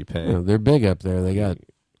your order, you pay. Yeah, they're big up there. They got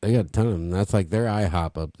a ton of them. That's like their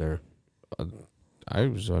IHOP up there. I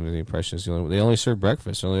was under the impression they only serve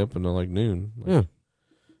breakfast. They're only open until like noon. Like, Yeah,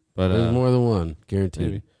 but there's more than one, guaranteed.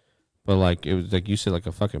 maybe. But like it was like you said, like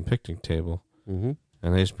a fucking picnic table. Mm-hmm.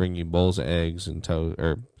 And they just bring you bowls of eggs and toast,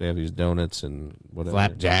 or they have these donuts and whatever.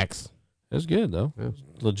 Flapjacks. It was good though. Yeah. It was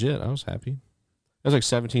legit. I was happy. It was like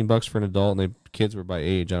 $17 for an adult, and the kids were by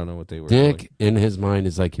age. I don't know what they were. Dick, in his mind,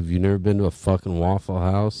 is like, have you never been to a fucking Waffle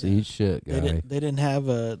House? Eat shit, guy. They didn't have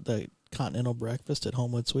the continental breakfast at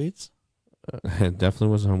Homewood Suites. It definitely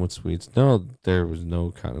wasn't Homewood Suites. No, there was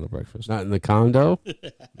no continental breakfast. Not in the condo?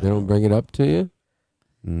 They don't bring it up to you?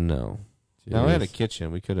 No. Now we had a Jeez.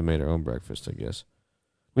 kitchen. We could have made our own breakfast, I guess.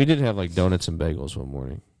 We did have like donuts and bagels one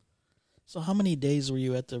morning. So how many days were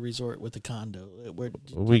you at the resort with the condo? We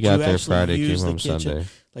did got you there actually Friday, came use the home kitchen? Sunday.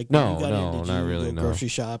 Like No, when you got no, in, did not you really, go no. grocery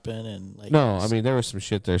shopping and like No, I mean there was some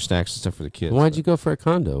shit there, snacks and stuff for the kids. Why'd but- you go for a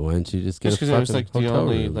condo? Why didn't you just get Just a because fucking it was like the hotel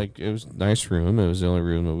only room? like it was a nice room. It was the only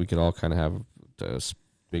room that we could all kind of have a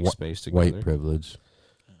big space together. white privilege.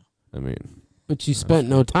 I mean, But you spent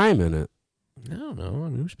no time in it. I don't know. I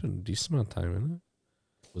mean, we spent a decent amount of time in it.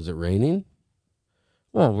 Was it raining?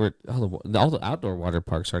 Well, all the outdoor water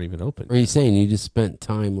parks aren't even open. Or are you saying you just spent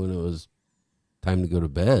time when it was time to go to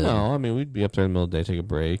bed? No, I mean we'd be up there in the middle of the day, take a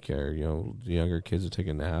break, or the younger kids would take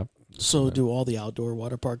a nap. So do all the outdoor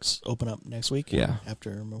water parks open up next week? Yeah.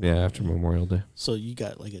 After After Memorial Day. So you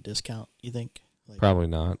got like a discount, you think? Like, Probably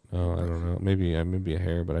not. Oh, I don't know. Maybe a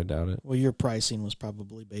hair, but I doubt it. well, your pricing was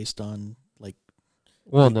probably based on like.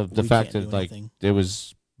 Well, we- the we fact can't that do like anything. it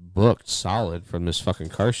was booked solid from this fucking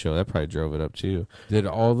car show, that probably drove it up too. Did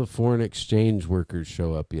all the foreign exchange workers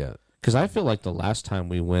show up yet? Because I feel like the last time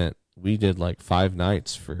we went, we did like 5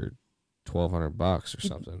 nights for $1,200 or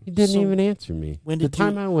something. He didn't So, even answer me. when The did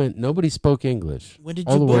time you- I went, nobody spoke English. When did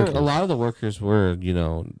all you the book workers. it? A lot of the workers were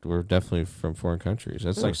definitely from foreign countries.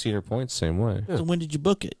 That's Yeah. like Cedar Point, same way. Yeah. So when did you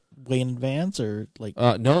book it? Way in advance or like?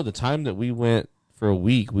 No, the time that we went for a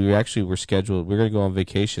week, we were scheduled. We were going to go on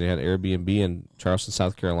vacation. They had Airbnb in Charleston,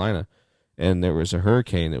 South Carolina, and there was a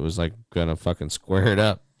hurricane that was like going to fucking square it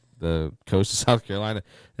up the coast of South Carolina,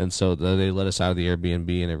 and so they let us out of the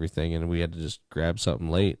Airbnb and everything, and we had to just grab something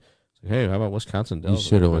late. It's like, hey, how about Wisconsin You Dells?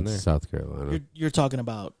 should have We've went been to there. South Carolina. You're talking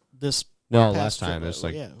about this No, past last trip, time. It's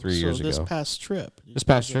like yeah. 3 years so this ago. past trip. This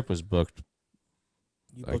past trip was booked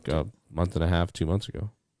You like booked a it. month and a half, 2 months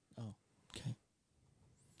ago. Okay.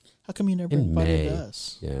 How come you never In invited May.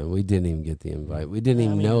 us? Yeah, we didn't even get the invite. We didn't Yeah, I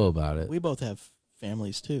even mean, know about it. We both have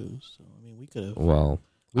families too, so I mean, we could have. Well,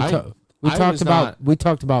 We, I- ta- I was not- we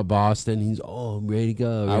talked about Boston. He's I'm ready to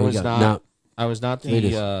go. I ready to was go." not- No. I was not We the.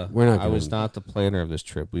 just- we're not I gonna- was not the planner of this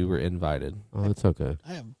trip. We were invited. Oh, it's okay.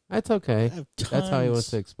 I have. That's I okay. have tons, That's how he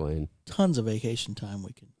wants to explain. tons of vacation time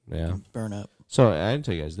we can Yeah. burn up. So I didn't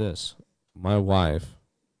tell you guys this. My wife,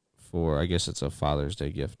 for I guess it's a Father's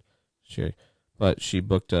Day gift, but she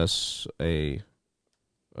booked us a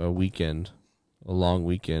weekend, a long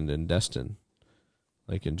weekend in Destin,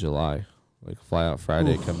 like in July. Like fly out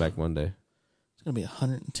Friday, come back Monday. It's gonna be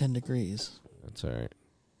 110 degrees, That's all right.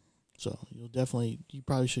 so you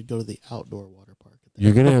probably should go to the outdoor water park.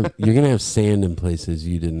 You're gonna have sand in places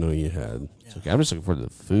you didn't know you had. It's okay. I'm just looking forward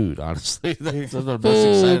to the food. Honestly, that's what I'm most Food.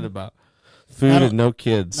 excited about. Food Not- and no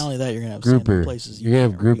kids. Not only that, you're gonna have sand in Grouper. places You're gonna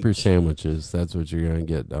have can't grouper reach. sandwiches. That's what you're gonna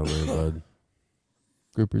get down there, bud.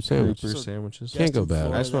 Grouper sandwiches. Grouper So- sandwiches. Can't go Destin, bad. I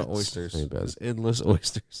Florida, just want that's- oysters. Ain't bad. Just endless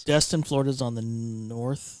oysters. Destin, Florida's on the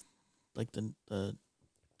north, like the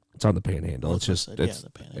It's on the Panhandle. It's northwest just side. Yeah, it's the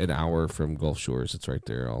Panhandle. an hour from Gulf Shores. It's right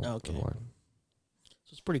there. All Okay. the line. So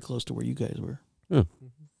it's pretty close to where you guys were. It's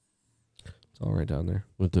all right down there.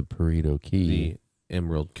 With the Perito Key. The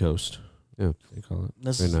Emerald Coast. Yeah. They call it.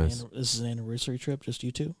 This Very is nice. this is an anniversary trip, just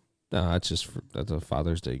you two. No, that's a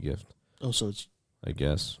Father's Day gift. Oh, so it's I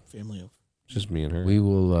guess. family of. Just me and her. We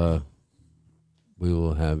will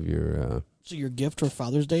have your So your gift for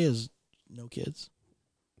Father's Day is no kids.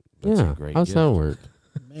 That's yeah. a great How's gift. that work?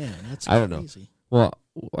 Man, that's I don't know. crazy. Well,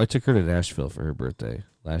 I took her to Nashville for her birthday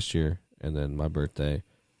last year, and then my birthday,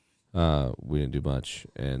 we didn't do much,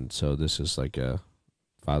 and so this is like a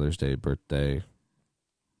Father's Day, birthday.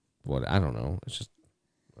 What I don't know. It's just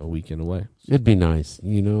a weekend away. It'd be nice,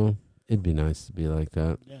 you know. It'd be nice to be like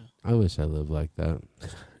that. Yeah, I wish I lived like that.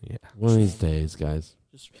 Yeah. One of these days, guys.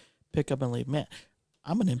 pick up and leave. Man,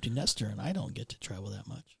 I'm an empty nester and I don't get to travel that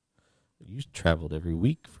much. You traveled every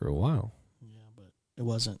week for a while. Yeah, but it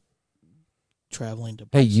wasn't traveling to.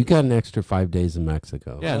 Hey, you places. got an extra 5 days in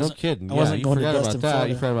Mexico. Yeah, no wasn't- kidding. I Yeah, wasn't you going to forgot about Destin, that. Florida.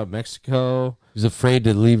 You forgot about Mexico. He was afraid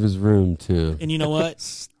to leave his room too. And you know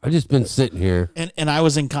what? I've just been sitting here. And I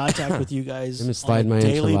was in contact with you guys Let me on slide a my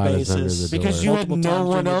daily enchiladas under basis the door. Because you had multiple no times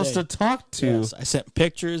one during the else day. to talk to. Yes, I sent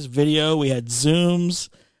pictures, video. We had Zooms.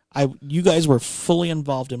 You guys were fully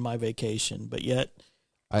involved in my vacation, but yet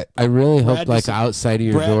I really hope Brad like just- outside of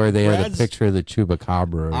your Brad- door they had a Brad's- picture of the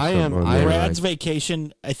chupacabra. Or I something am- on I there, Brad's like,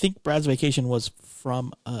 vacation. I think Brad's vacation was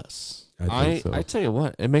from us. I think so. I tell you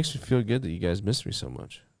what, it makes me feel good that you guys miss me so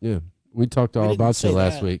much. Yeah, we talked We all didn't about say you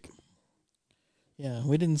last that. week. Yeah,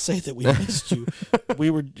 we didn't say that we missed you.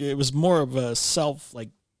 It was more of a self like,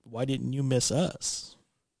 why didn't you miss us?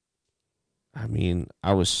 I mean,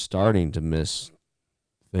 I was starting to miss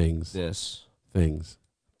Things, this,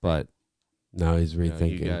 but Now he's you know,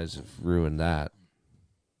 rethinking. you guys have ruined that.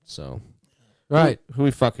 So, Right, who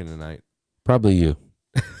we fucking tonight? probably you.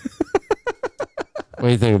 What do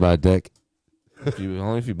you think about it, Dick?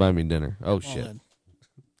 Only if you buy me dinner. Oh I'm shit! all in.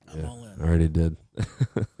 I'm Yeah, all in. I already did.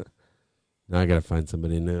 Now I gotta find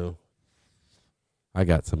somebody new. I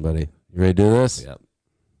got somebody. You ready to do this? Yep.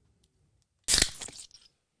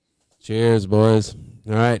 Cheers, boys.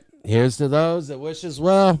 All right. Here's to those that wish us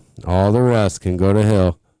well. All the rest can go to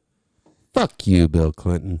hell. Fuck you, Bill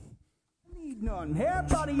Clinton. Need none.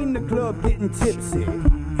 Everybody in the club getting tipsy.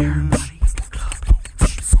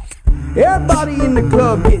 Everybody in the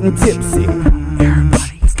club getting tipsy.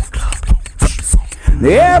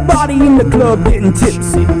 Everybody in the club getting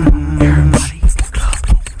tipsy.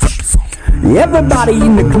 Everybody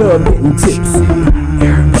in the club getting tipsy.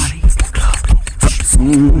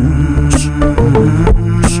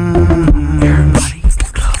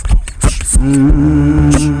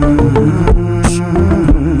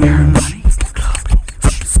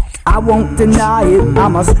 I won't deny it,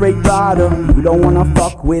 I'm a straight rider. You don't wanna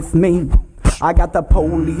fuck with me. I got the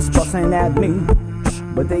police busting at me,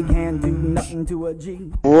 but they can't do nothing to a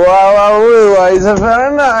G. Wow, wow, wow, it's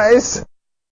very nice.